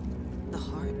 The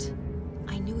heart.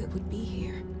 I knew it would be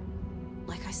here.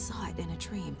 Like I saw it in a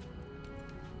dream.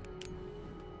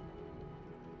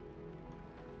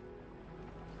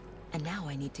 And now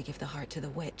I need to give the heart to the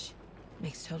witch.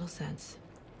 Makes total sense.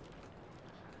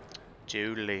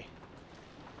 Julie.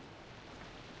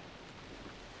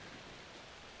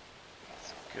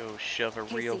 Let's go shove a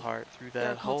real heart through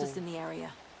that hole. There are cultists in the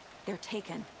area. They're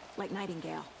taken, like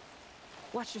Nightingale.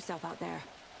 Watch yourself out there.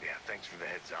 Yeah, thanks for the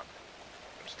heads up.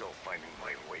 I'm still finding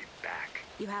my way back.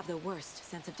 You have the worst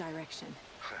sense of direction.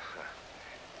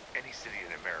 Any city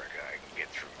in America I can get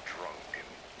through drunk and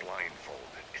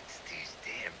blindfolded. It's these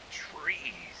damn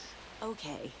trees.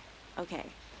 Okay, okay.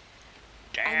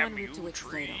 Damn I'm en route to Witch's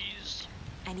Ladle. trees.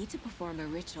 I need to perform a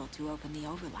ritual to open the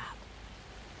overlap.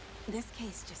 This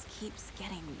case just keeps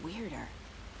getting weirder.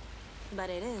 But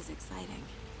it is exciting.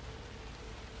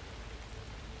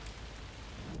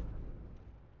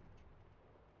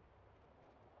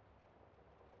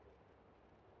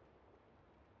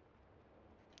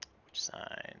 Which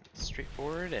sign?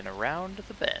 Straightforward and around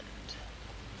the bend.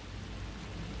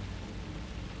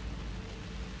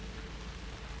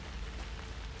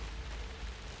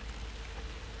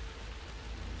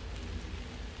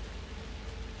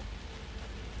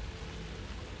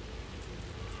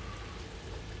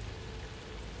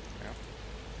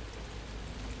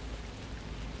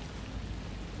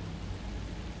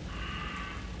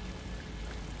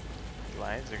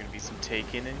 Is there going to be some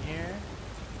taken in here?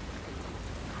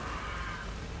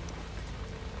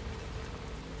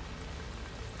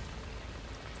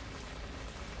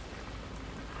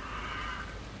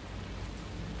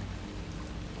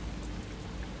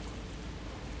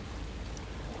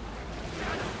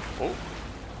 Oh.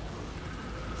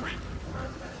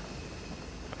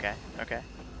 Okay, okay.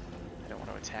 I don't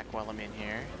want to attack while I'm in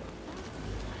here.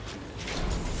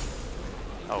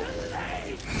 Oh.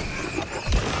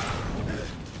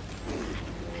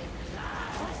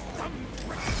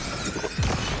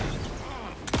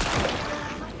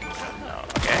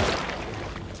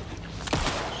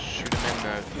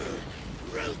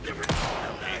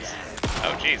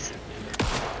 Oh, jeez.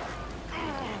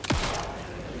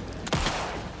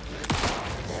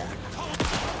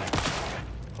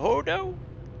 Oh, no.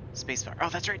 Spacebar. Oh,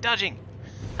 that's right, dodging.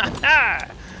 Ha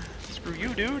Screw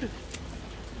you, dude.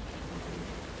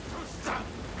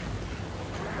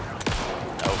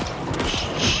 Oh.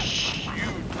 Shoot.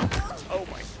 Oh,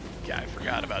 my God. I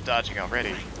forgot about dodging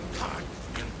already.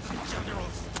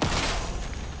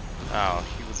 Oh,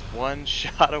 he was one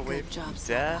shot away Good from job, death.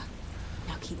 Saga.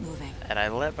 Now keep moving. And I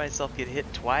let myself get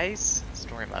hit twice?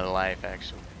 Story of my life,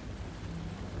 actually.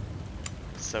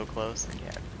 So close, and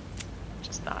yet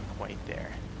just not quite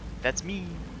there. That's me.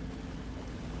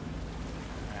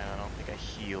 I don't think I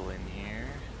heal in here.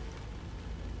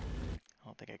 I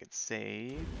don't think I could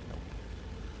save. Nope.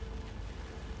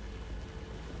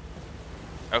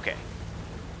 Okay.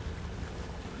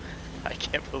 I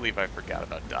can't believe I forgot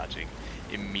about dodging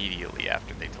immediately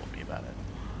after they told me about it.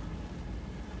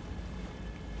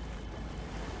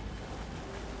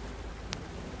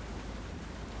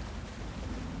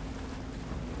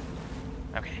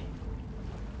 Okay.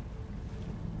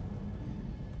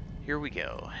 Here we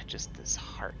go. Just this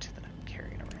heart that I'm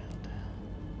carrying around.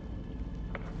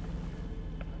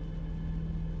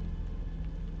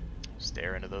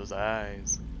 Stare into those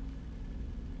eyes.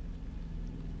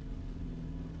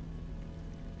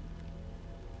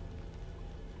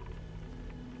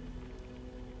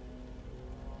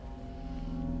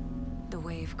 The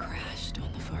wave crashed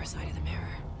on the far side of the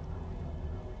mirror.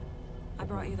 I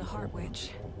brought you the Heart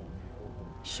Witch.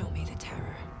 Show me the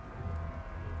terror.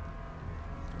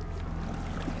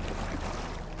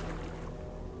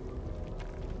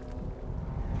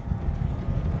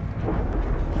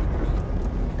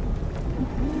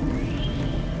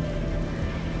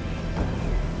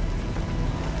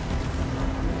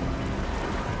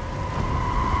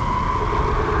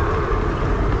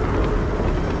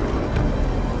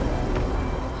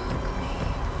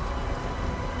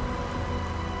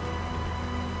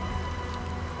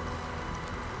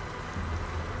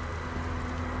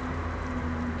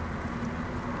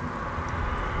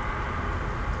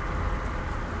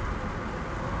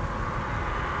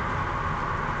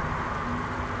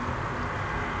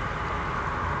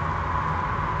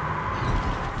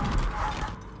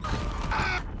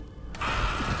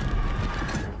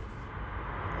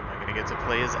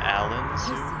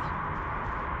 Casey,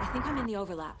 I think I'm in the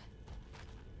overlap.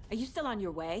 Are you still on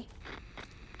your way?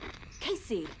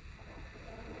 Casey!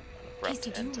 Casey,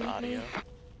 do you read me?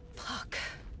 Fuck.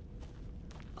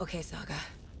 Okay, Saga.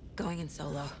 Going in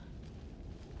solo.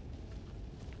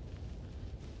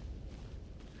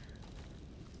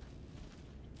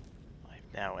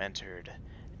 I've now entered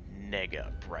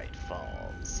Nega Bright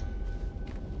Falls.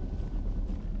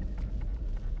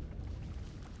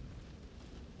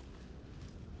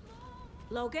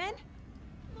 Logan?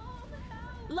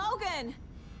 Logan!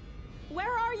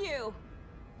 Where are you?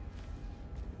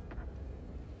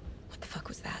 What the fuck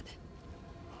was that?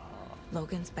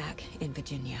 Logan's back in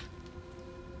Virginia.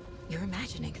 You're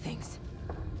imagining things.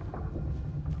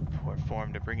 Poor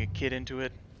form to bring a kid into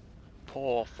it.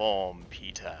 Poor form,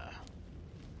 Peter.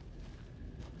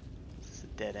 Is this a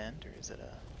dead end or is it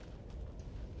a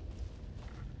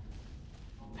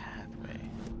pathway?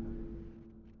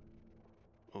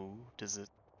 Oh, does it...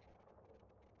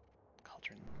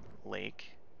 Cauldron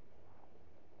Lake.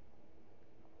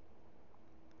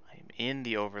 I am in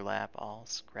the overlap, all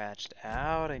scratched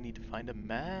out. I need to find a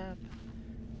map.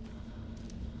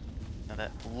 Now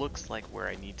that looks like where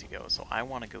I need to go, so I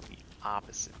want to go the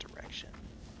opposite direction.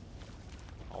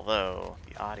 Although,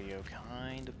 the audio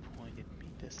kind of pointed me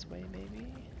this way, maybe?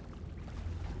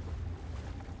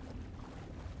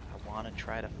 I want to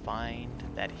try to find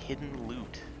that hidden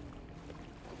loot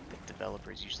that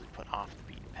developers usually put off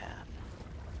the beaten path.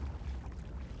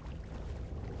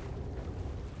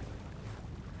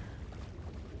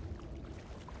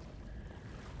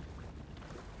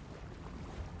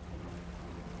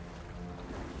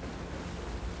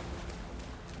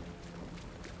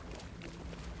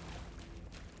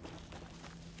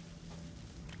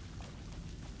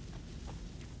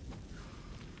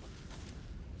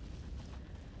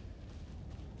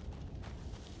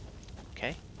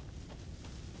 Okay.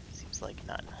 Seems like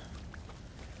none.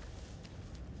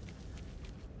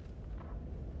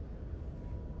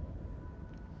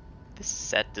 This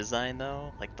set design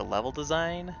though, like the level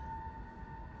design,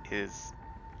 is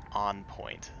on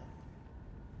point.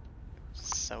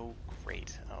 So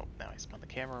great. Oh, now I spun the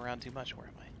camera around too much. Where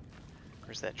am I?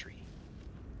 Where's that tree?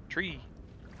 Tree!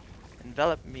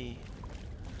 Envelop me!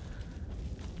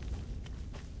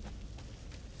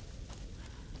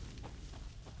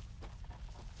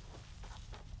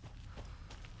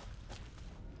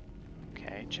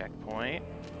 Okay, checkpoint.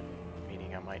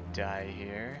 Meaning I might die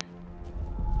here.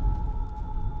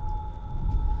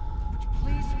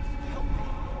 Please help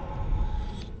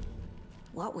me.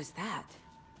 What was that?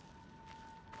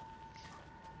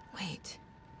 Wait.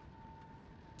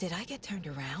 Did I get turned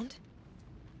around?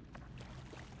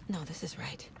 No, this is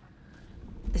right.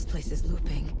 This place is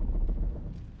looping.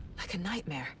 Like a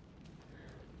nightmare.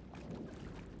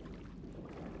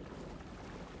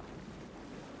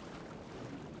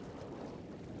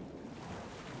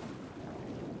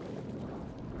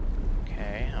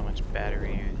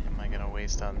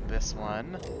 least on this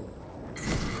one.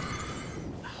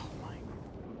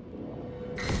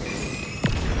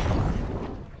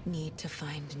 Need to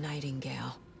find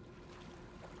Nightingale.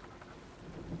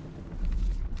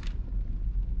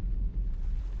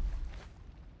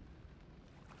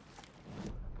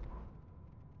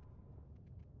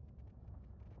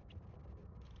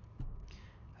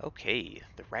 Okay,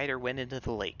 the rider went into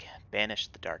the lake,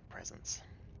 banished the dark presence.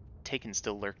 Taken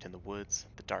still lurked in the woods,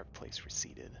 the dark place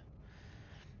receded.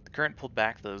 The current pulled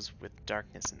back those with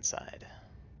darkness inside.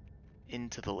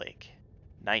 Into the lake.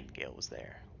 Nightingale was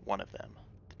there, one of them.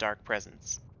 The dark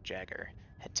presence, Jagger,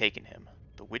 had taken him.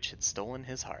 The witch had stolen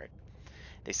his heart.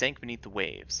 They sank beneath the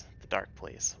waves, the dark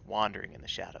place, wandering in the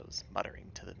shadows,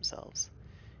 muttering to themselves.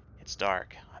 It's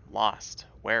dark. I'm lost.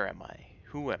 Where am I?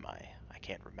 Who am I? I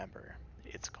can't remember.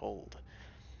 It's cold.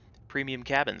 Premium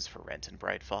cabins for rent in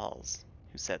Bright Falls.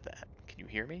 Who said that? Can you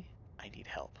hear me? I need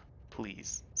help.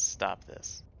 Please, stop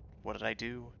this. What did I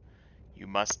do? You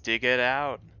must dig it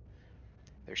out.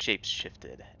 Their shapes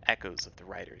shifted, echoes of the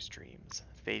writer's dreams,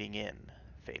 fading in,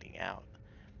 fading out.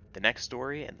 The next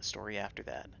story and the story after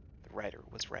that, the writer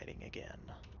was writing again.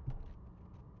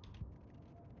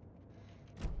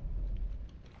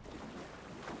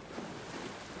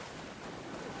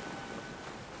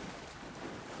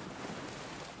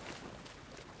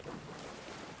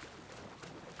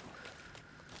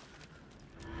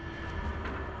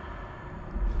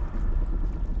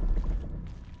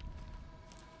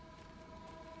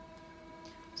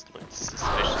 Looked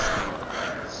suspiciously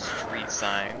like street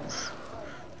signs.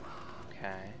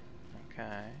 Okay,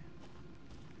 okay.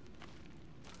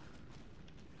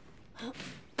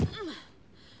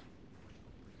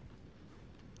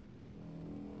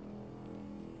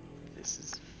 This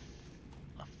is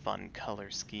a fun color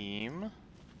scheme.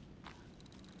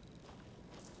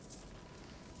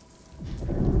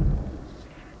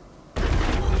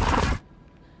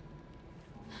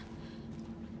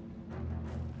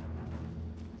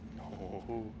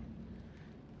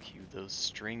 Cue those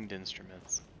stringed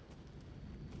instruments.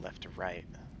 Left to right.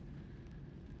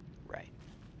 Right.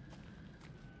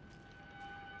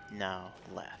 Now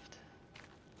left.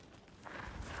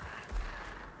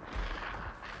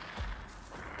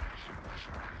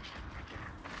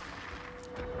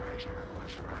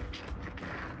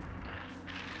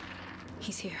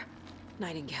 He's here.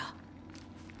 Nightingale.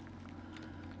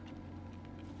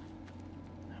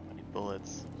 How many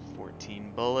bullets?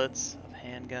 14 bullets of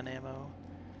handgun ammo.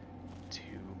 2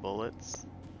 bullets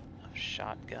of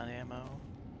shotgun ammo.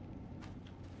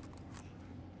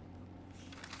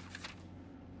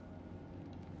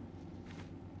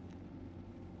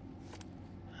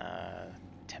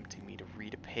 Tempting me to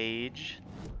read a page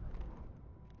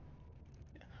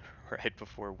right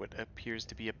before what appears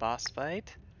to be a boss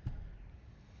fight.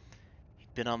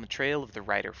 He'd been on the trail of the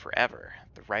writer forever,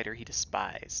 the writer he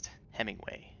despised.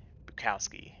 Hemingway,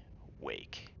 Bukowski,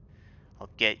 Wake. I'll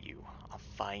get you. I'll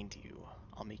find you.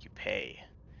 I'll make you pay.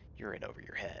 You're in over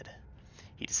your head.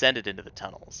 He descended into the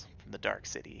tunnels, from the dark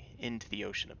city, into the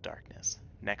ocean of darkness.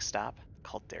 Next stop,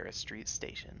 Caldera Street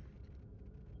Station.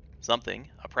 Something,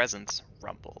 a presence,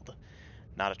 rumbled.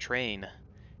 Not a train.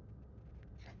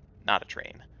 Not a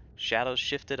train. Shadows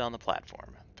shifted on the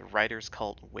platform. The writer's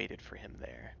cult waited for him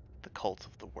there. The cult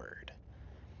of the word.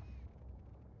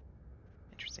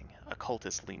 Interesting. A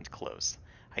cultist leaned close.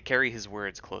 I carry his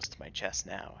words close to my chest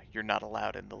now. You're not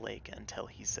allowed in the lake until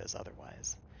he says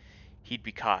otherwise. He'd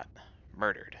be caught.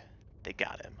 Murdered. They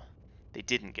got him. They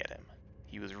didn't get him.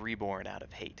 He was reborn out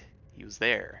of hate. He was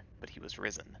there, but he was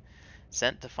risen.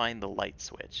 Sent to find the light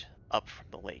switch. Up from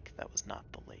the lake that was not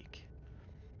the lake.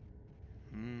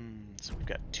 So we've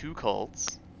got 2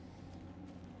 cults.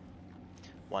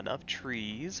 One of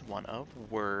trees, one of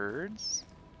words.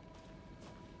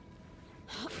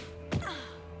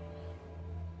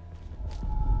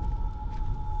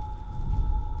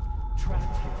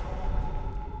 Trapped here.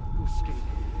 Who escaped?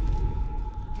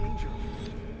 Danger.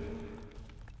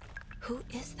 Who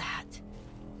is that?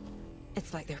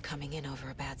 It's like they're coming in over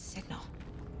a bad signal.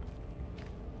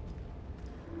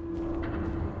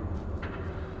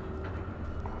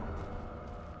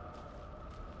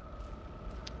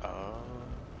 Oh.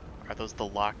 Are those the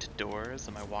locked doors?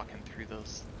 Am I walking through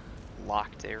those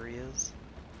locked areas?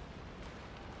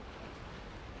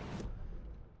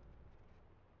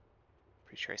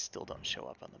 Pretty sure I still don't show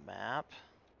up on the map.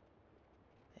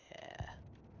 Yeah.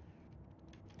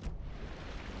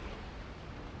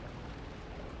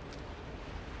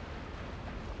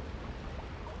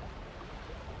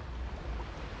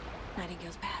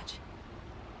 Nightingale's badge.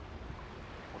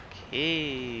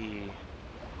 Okay.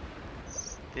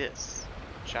 What's this?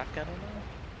 Shotgun ammo?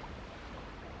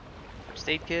 Or First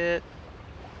aid kit.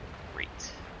 Great.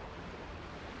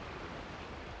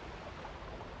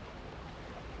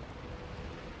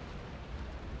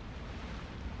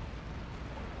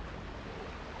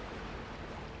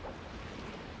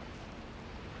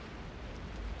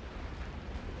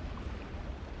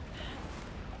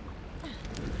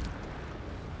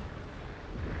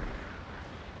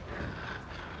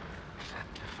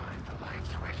 Set to find the light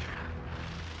switch.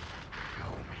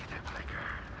 Show me the clicker.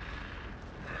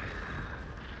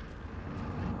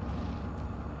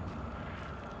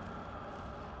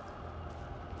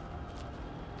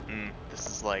 This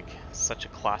is like such a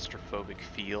claustrophobic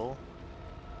feel.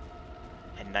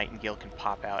 And Nightingale can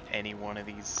pop out any one of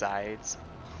these sides.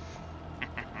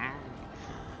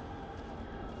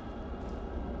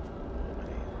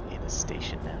 In a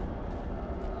station now.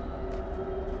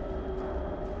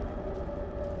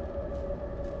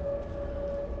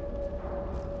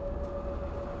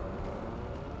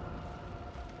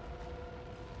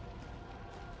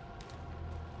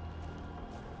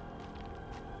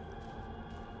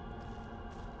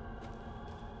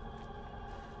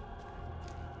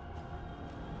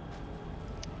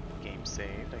 Game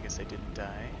saved. I guess I didn't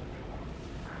die.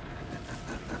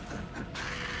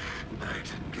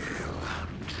 Nightingale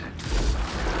hunted.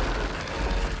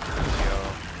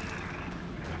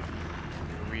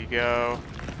 Here we go.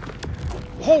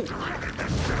 Oh!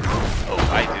 Oh,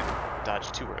 I did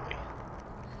dodge too early.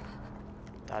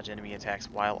 Dodge enemy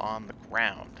attacks while on the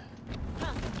ground.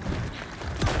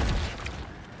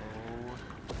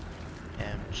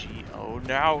 OMG. Oh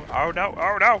no! Oh no!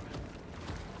 Oh no!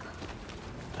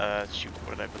 Shoot,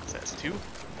 what did I put this as? 2?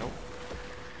 Nope.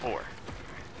 4.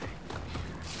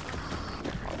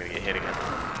 I'm gonna get hit again.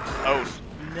 Oh,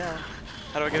 no.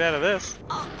 How do I get out of this?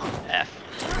 F.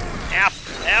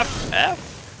 F. F. F.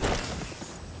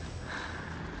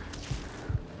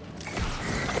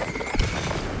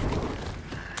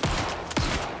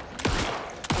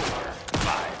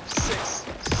 5, 6,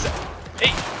 7, 8.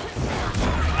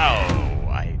 Oh,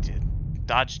 I did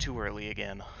dodge too early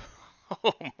again.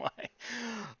 Oh my.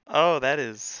 Oh, that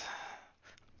is...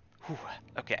 Whew.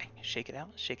 Okay, shake it out,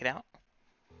 shake it out.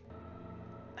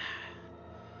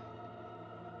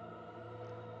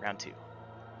 Round 2.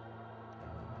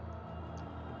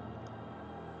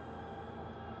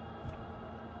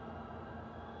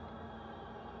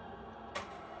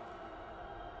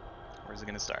 Where's it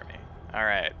gonna start me?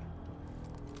 Alright.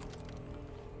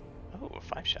 Oh,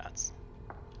 5 shots.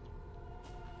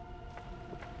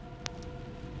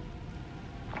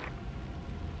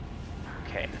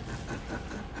 Okay.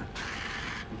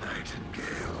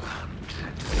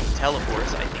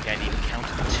 Teleports, I think I need to count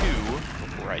 2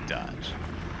 before I dodge.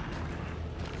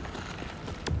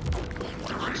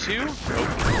 1, 2. Oh.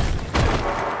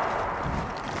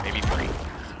 Maybe 3.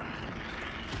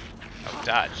 Oh,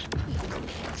 dodge.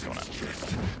 What's going on?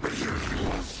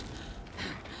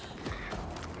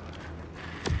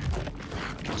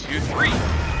 2, 3.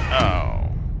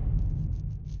 Oh.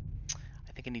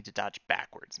 I think I need to dodge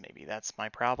backwards, maybe. That's my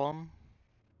problem.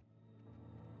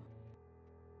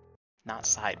 Not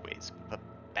sideways, but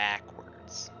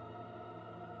backwards.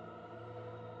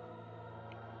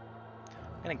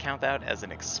 I'm gonna count that as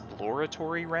an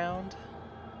exploratory round,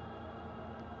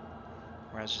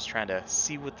 where I was just trying to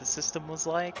see what the system was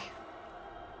like.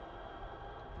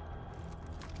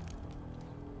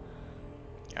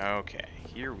 Okay,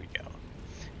 here we go.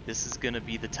 This is gonna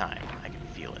be the time. I can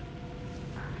feel it.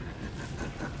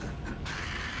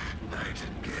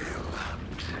 Nightingale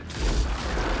hunted.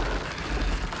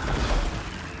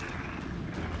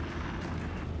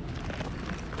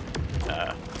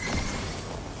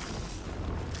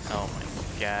 Oh my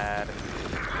god.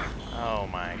 Oh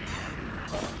my.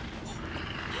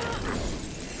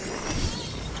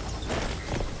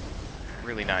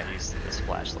 Really not used to this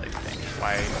flashlight thing.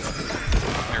 Why?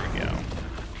 There we go.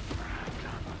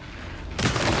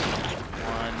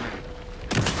 1,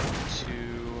 2.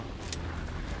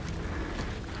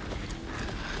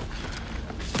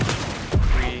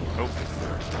 3. Oh.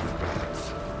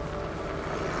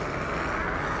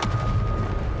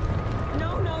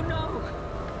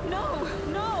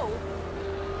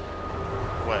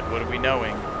 What are we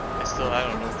knowing? I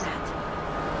don't know.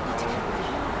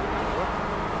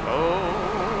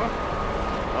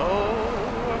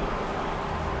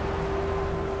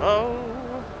 Oh.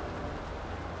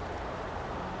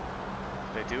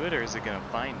 Did I do it, or is it gonna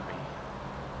find me?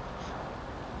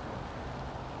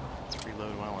 Let's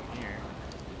reload while I'm here.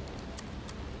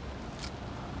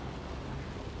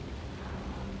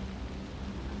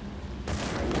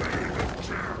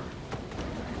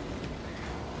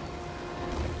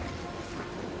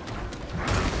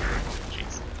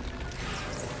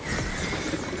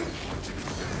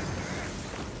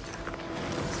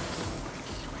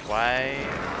 Why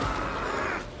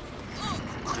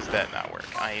does that not work?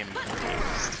 I am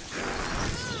confused.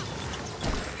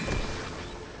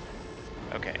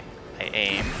 Okay, I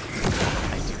aim,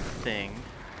 I do the thing.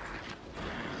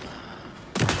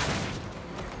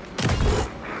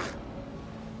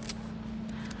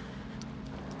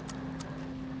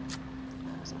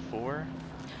 Is it 4?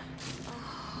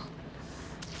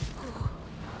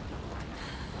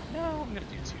 No, I'm gonna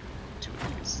do two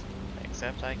of these,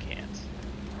 except I can't.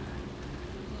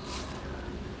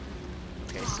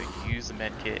 Okay, so you use the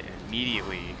medkit and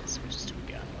immediately it switches to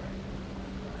a gun.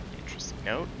 Interesting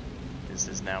note. This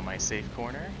is now my safe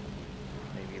corner.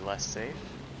 Maybe less safe.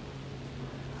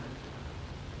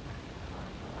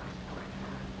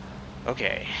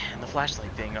 Okay, and the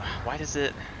flashlight thing, why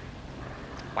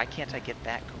can't I get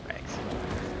that correct?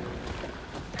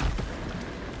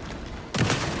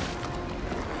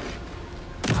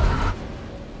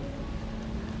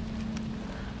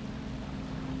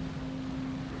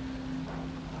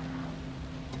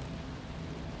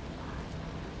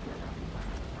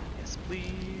 Yes,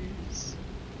 please.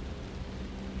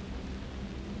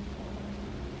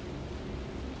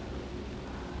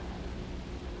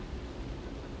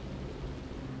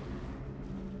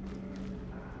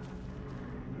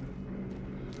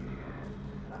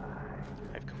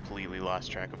 I've completely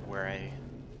lost track of where I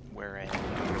am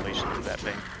in relation to that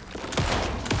thing.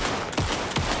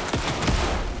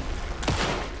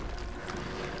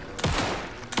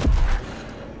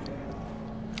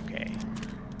 Okay.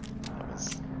 That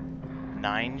was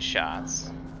 9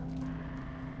 shots.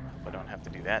 But I don't have to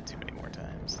do that too many more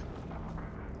times.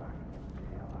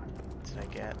 Did I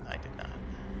get? I did not.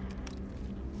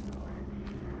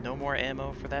 No more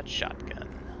ammo for that shotgun.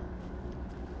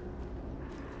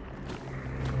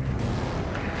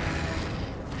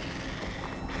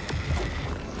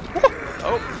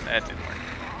 Oh, that didn't work.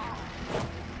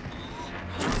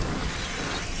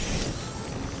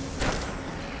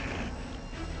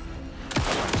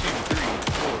 Two, 3,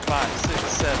 4, 5, 6,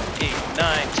 7, 8,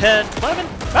 9, 10, 11.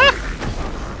 Ah!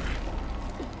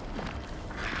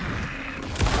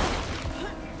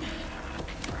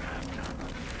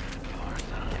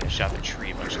 I shot the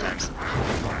tree a bunch of times.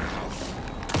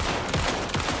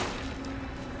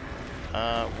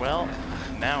 Well,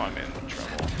 now I'm in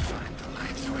trouble.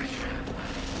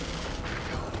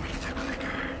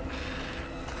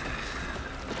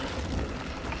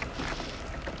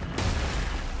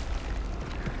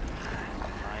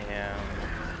 I am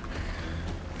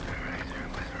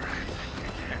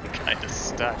kind of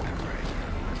stuck.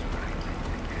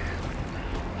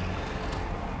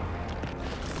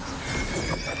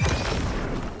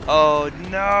 Oh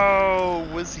no!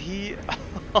 Was he?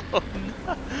 Oh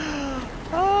no!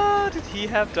 Oh, did he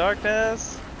have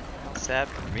darkness? Sad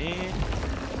for me.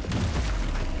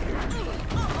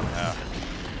 Oh.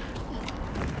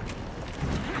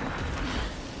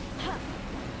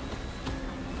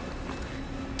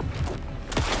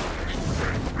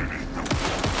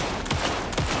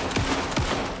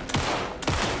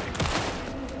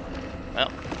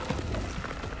 Well.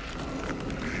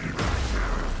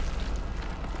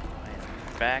 I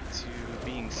am back to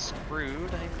being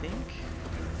screwed, I think.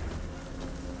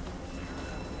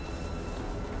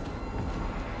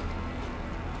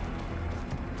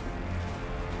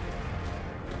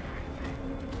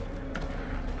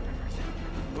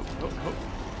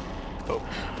 Oh.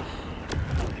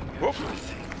 Whoop.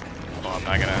 Oh,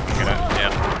 I'm gonna,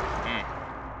 yeah.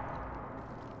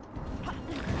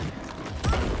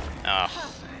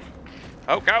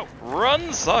 Oh, go!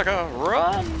 Run, Saga,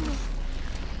 run!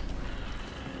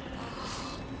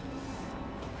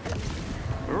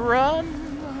 Run!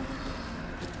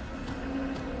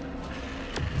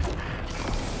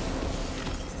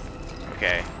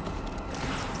 Okay.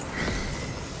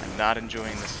 I'm not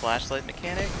enjoying this flashlight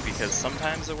mechanic because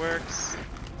sometimes it works,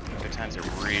 other times it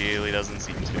really doesn't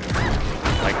seem to.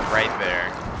 Like right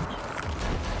there.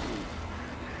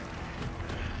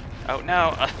 Oh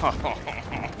no!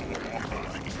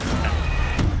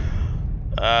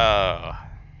 Oh.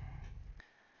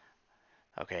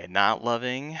 Okay, not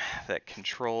loving that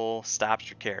control stops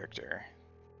your character.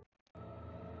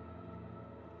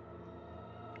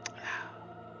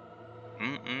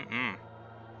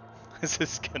 This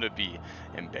is gonna be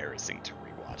embarrassing to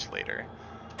rewatch later.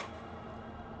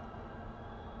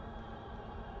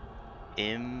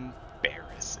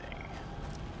 Embarrassing.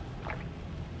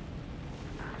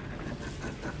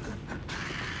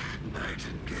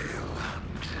 Nightingale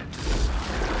hunted.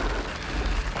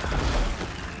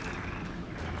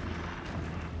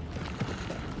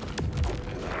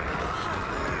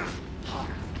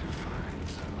 Hard to find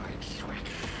the right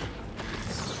switch.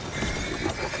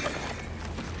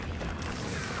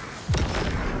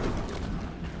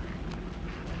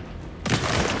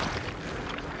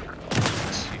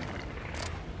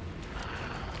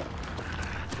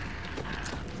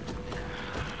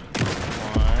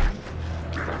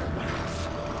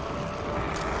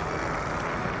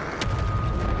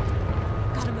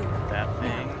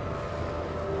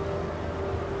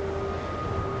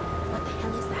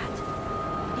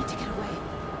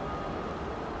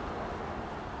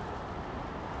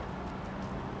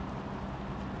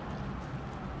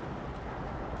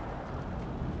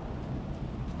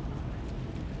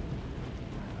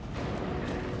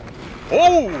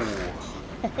 Oh!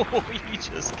 He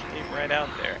just came right out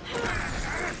there.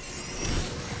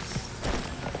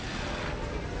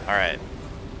 Alright.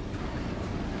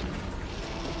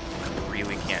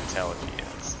 Really can't tell if he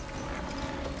is.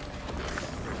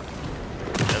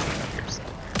 He doesn't appear so.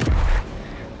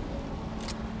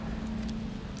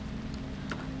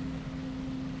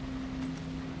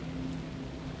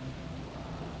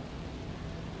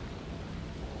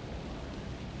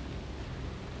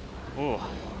 Oh.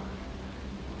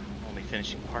 Only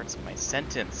finishing parts of my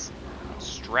sentence. I'm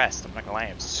stressed. I'm not gonna lie,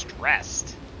 I'm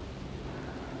stressed.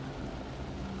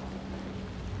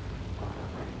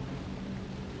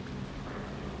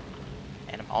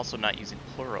 And I'm also not using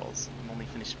plurals. I'm only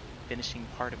finishing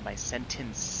part of my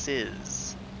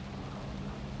sentences.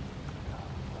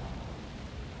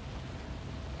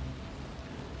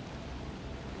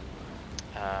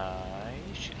 I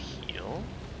should heal.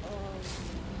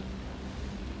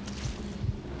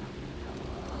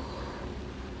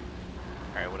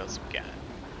 Alright, what else we got?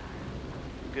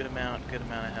 Good amount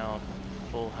of health,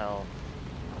 full health.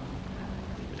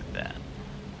 Leave it at that.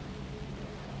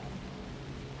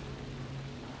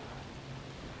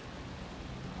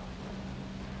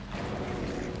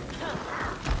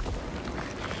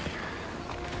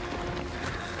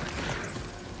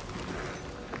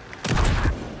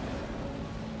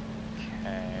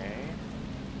 Okay.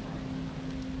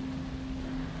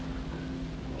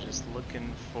 Just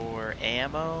looking for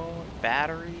ammo,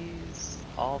 batteries,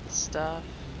 all the stuff.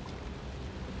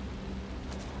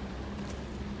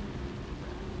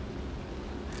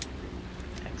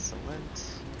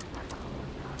 Excellent.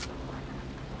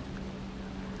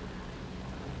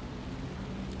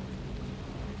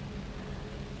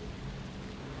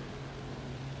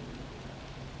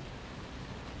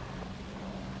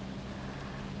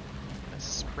 Gonna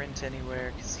sprint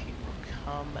anywhere because he will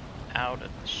come out of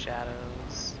the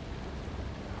shadows.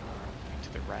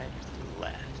 To the right or to the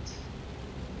left?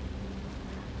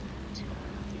 To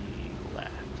the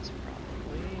left,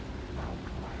 probably.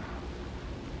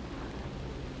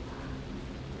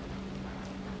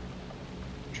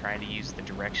 I'm trying to use the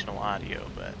directional audio,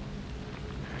 but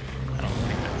I don't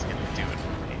think that's gonna do it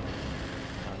for me.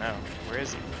 Oh no, where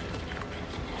is he?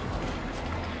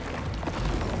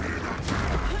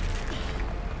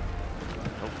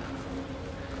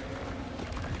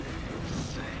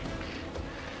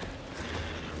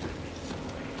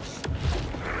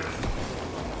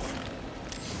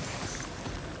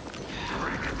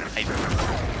 I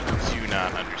do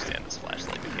not understand this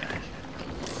flashlight mechanic.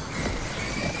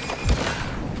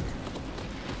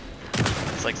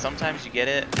 It's like sometimes you get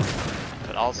it,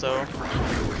 but also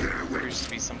there's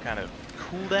to be some kind of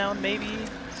cooldown maybe,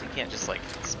 so you can't just like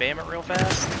spam it real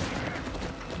fast.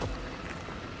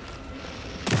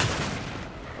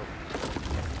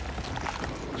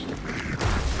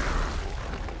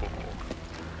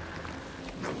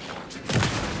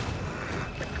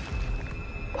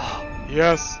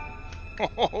 Yes!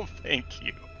 Oh, thank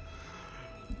you.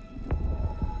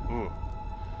 Ooh.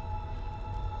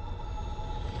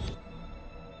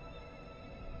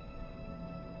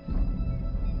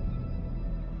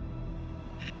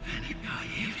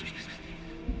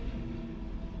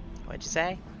 What'd you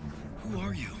say? Who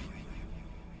are you?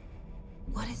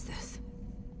 What is this?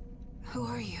 Who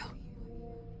are you?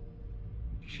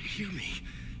 Hear me.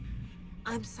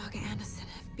 I'm Saga Anderson,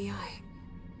 FBI.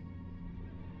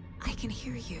 I can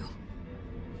hear you.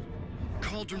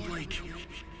 Cauldron Lake.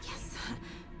 Yes,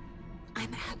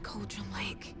 I'm at Cauldron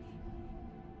Lake.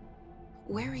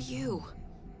 Where are you?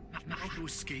 How to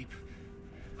escape.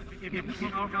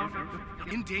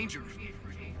 In danger.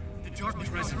 The dark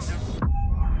presence.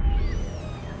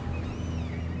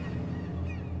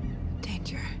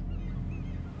 Danger.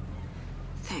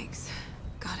 Thanks.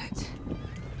 Got it.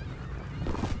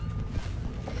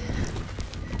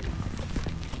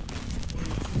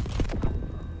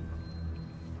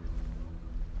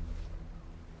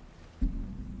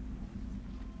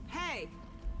 Hey!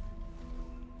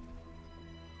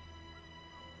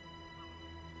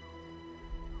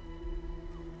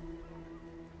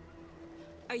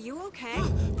 Are you okay?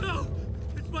 No!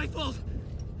 It's my fault!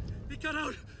 It got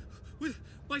out with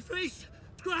my face!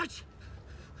 Scratch!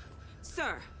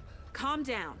 Sir, calm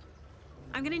down.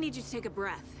 I'm gonna need you to take a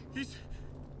breath. He's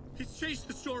changed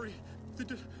the story.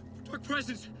 The dark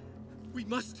presence. We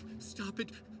must stop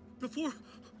it before...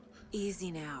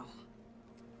 Easy now.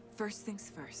 First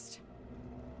things first.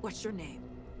 What's your name?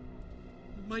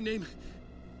 My name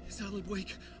is Alan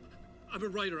Wake. I'm a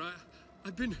writer.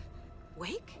 I've been...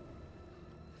 Wake?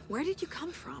 Where did you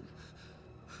come from?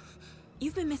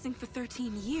 You've been missing for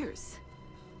 13 years.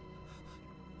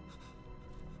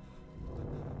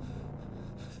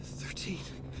 14.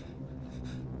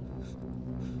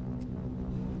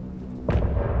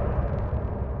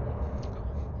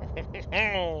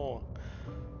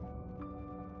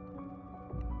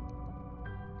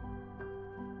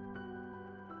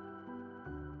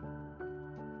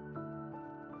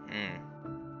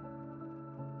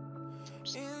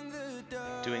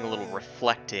 Doing a little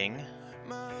reflecting.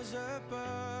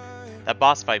 That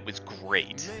boss fight was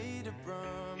great.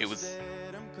 It was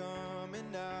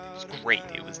great.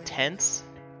 It was tense.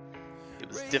 It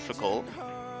was difficult.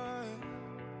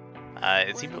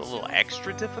 It seemed a little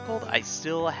extra difficult. I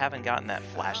still haven't gotten that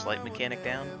flashlight mechanic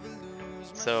down.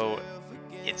 So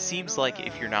it seems like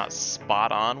if you're not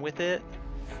spot on with it,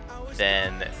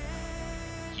 then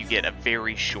you get a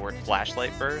very short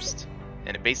flashlight burst,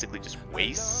 and it basically just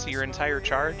wastes your entire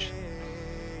charge.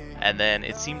 And then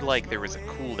it seemed like there was a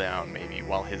cooldown maybe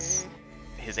while his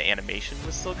animation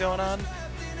was still going on.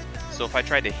 So if I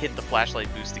tried to hit the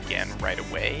flashlight boost again right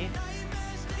away,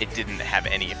 it didn't have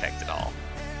any effect at all.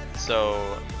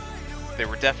 So there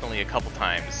were definitely a couple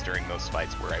times during those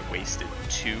fights where I wasted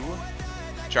 2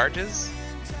 charges,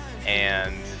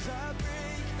 and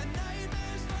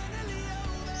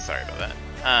sorry about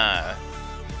that.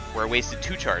 Where I wasted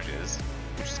 2 charges,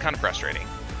 which is kind of frustrating.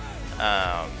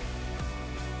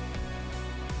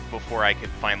 Before I could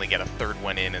finally get a 3rd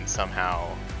one in and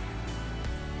somehow,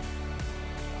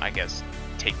 I guess,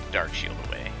 take the Dark Shield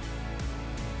away.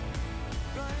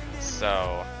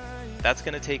 So that's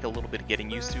going to take a little bit of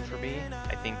getting used to for me.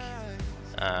 I think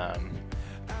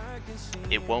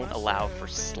it won't allow for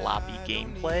sloppy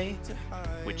gameplay,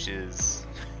 which is,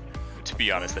 to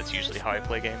be honest, that's usually how I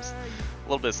play games. A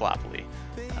little bit sloppily.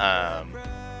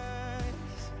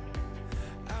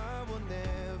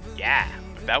 Yeah,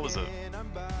 that was a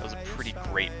pretty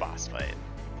great boss fight.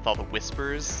 With all the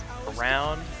whispers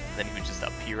around, and then he would just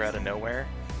appear out of nowhere.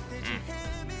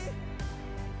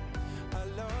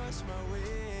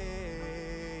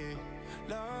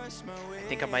 I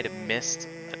think I might have missed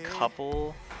a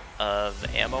couple of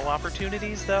ammo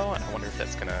opportunities though, and I wonder if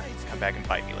that's gonna come back and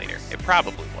bite me later. It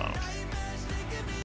probably won't.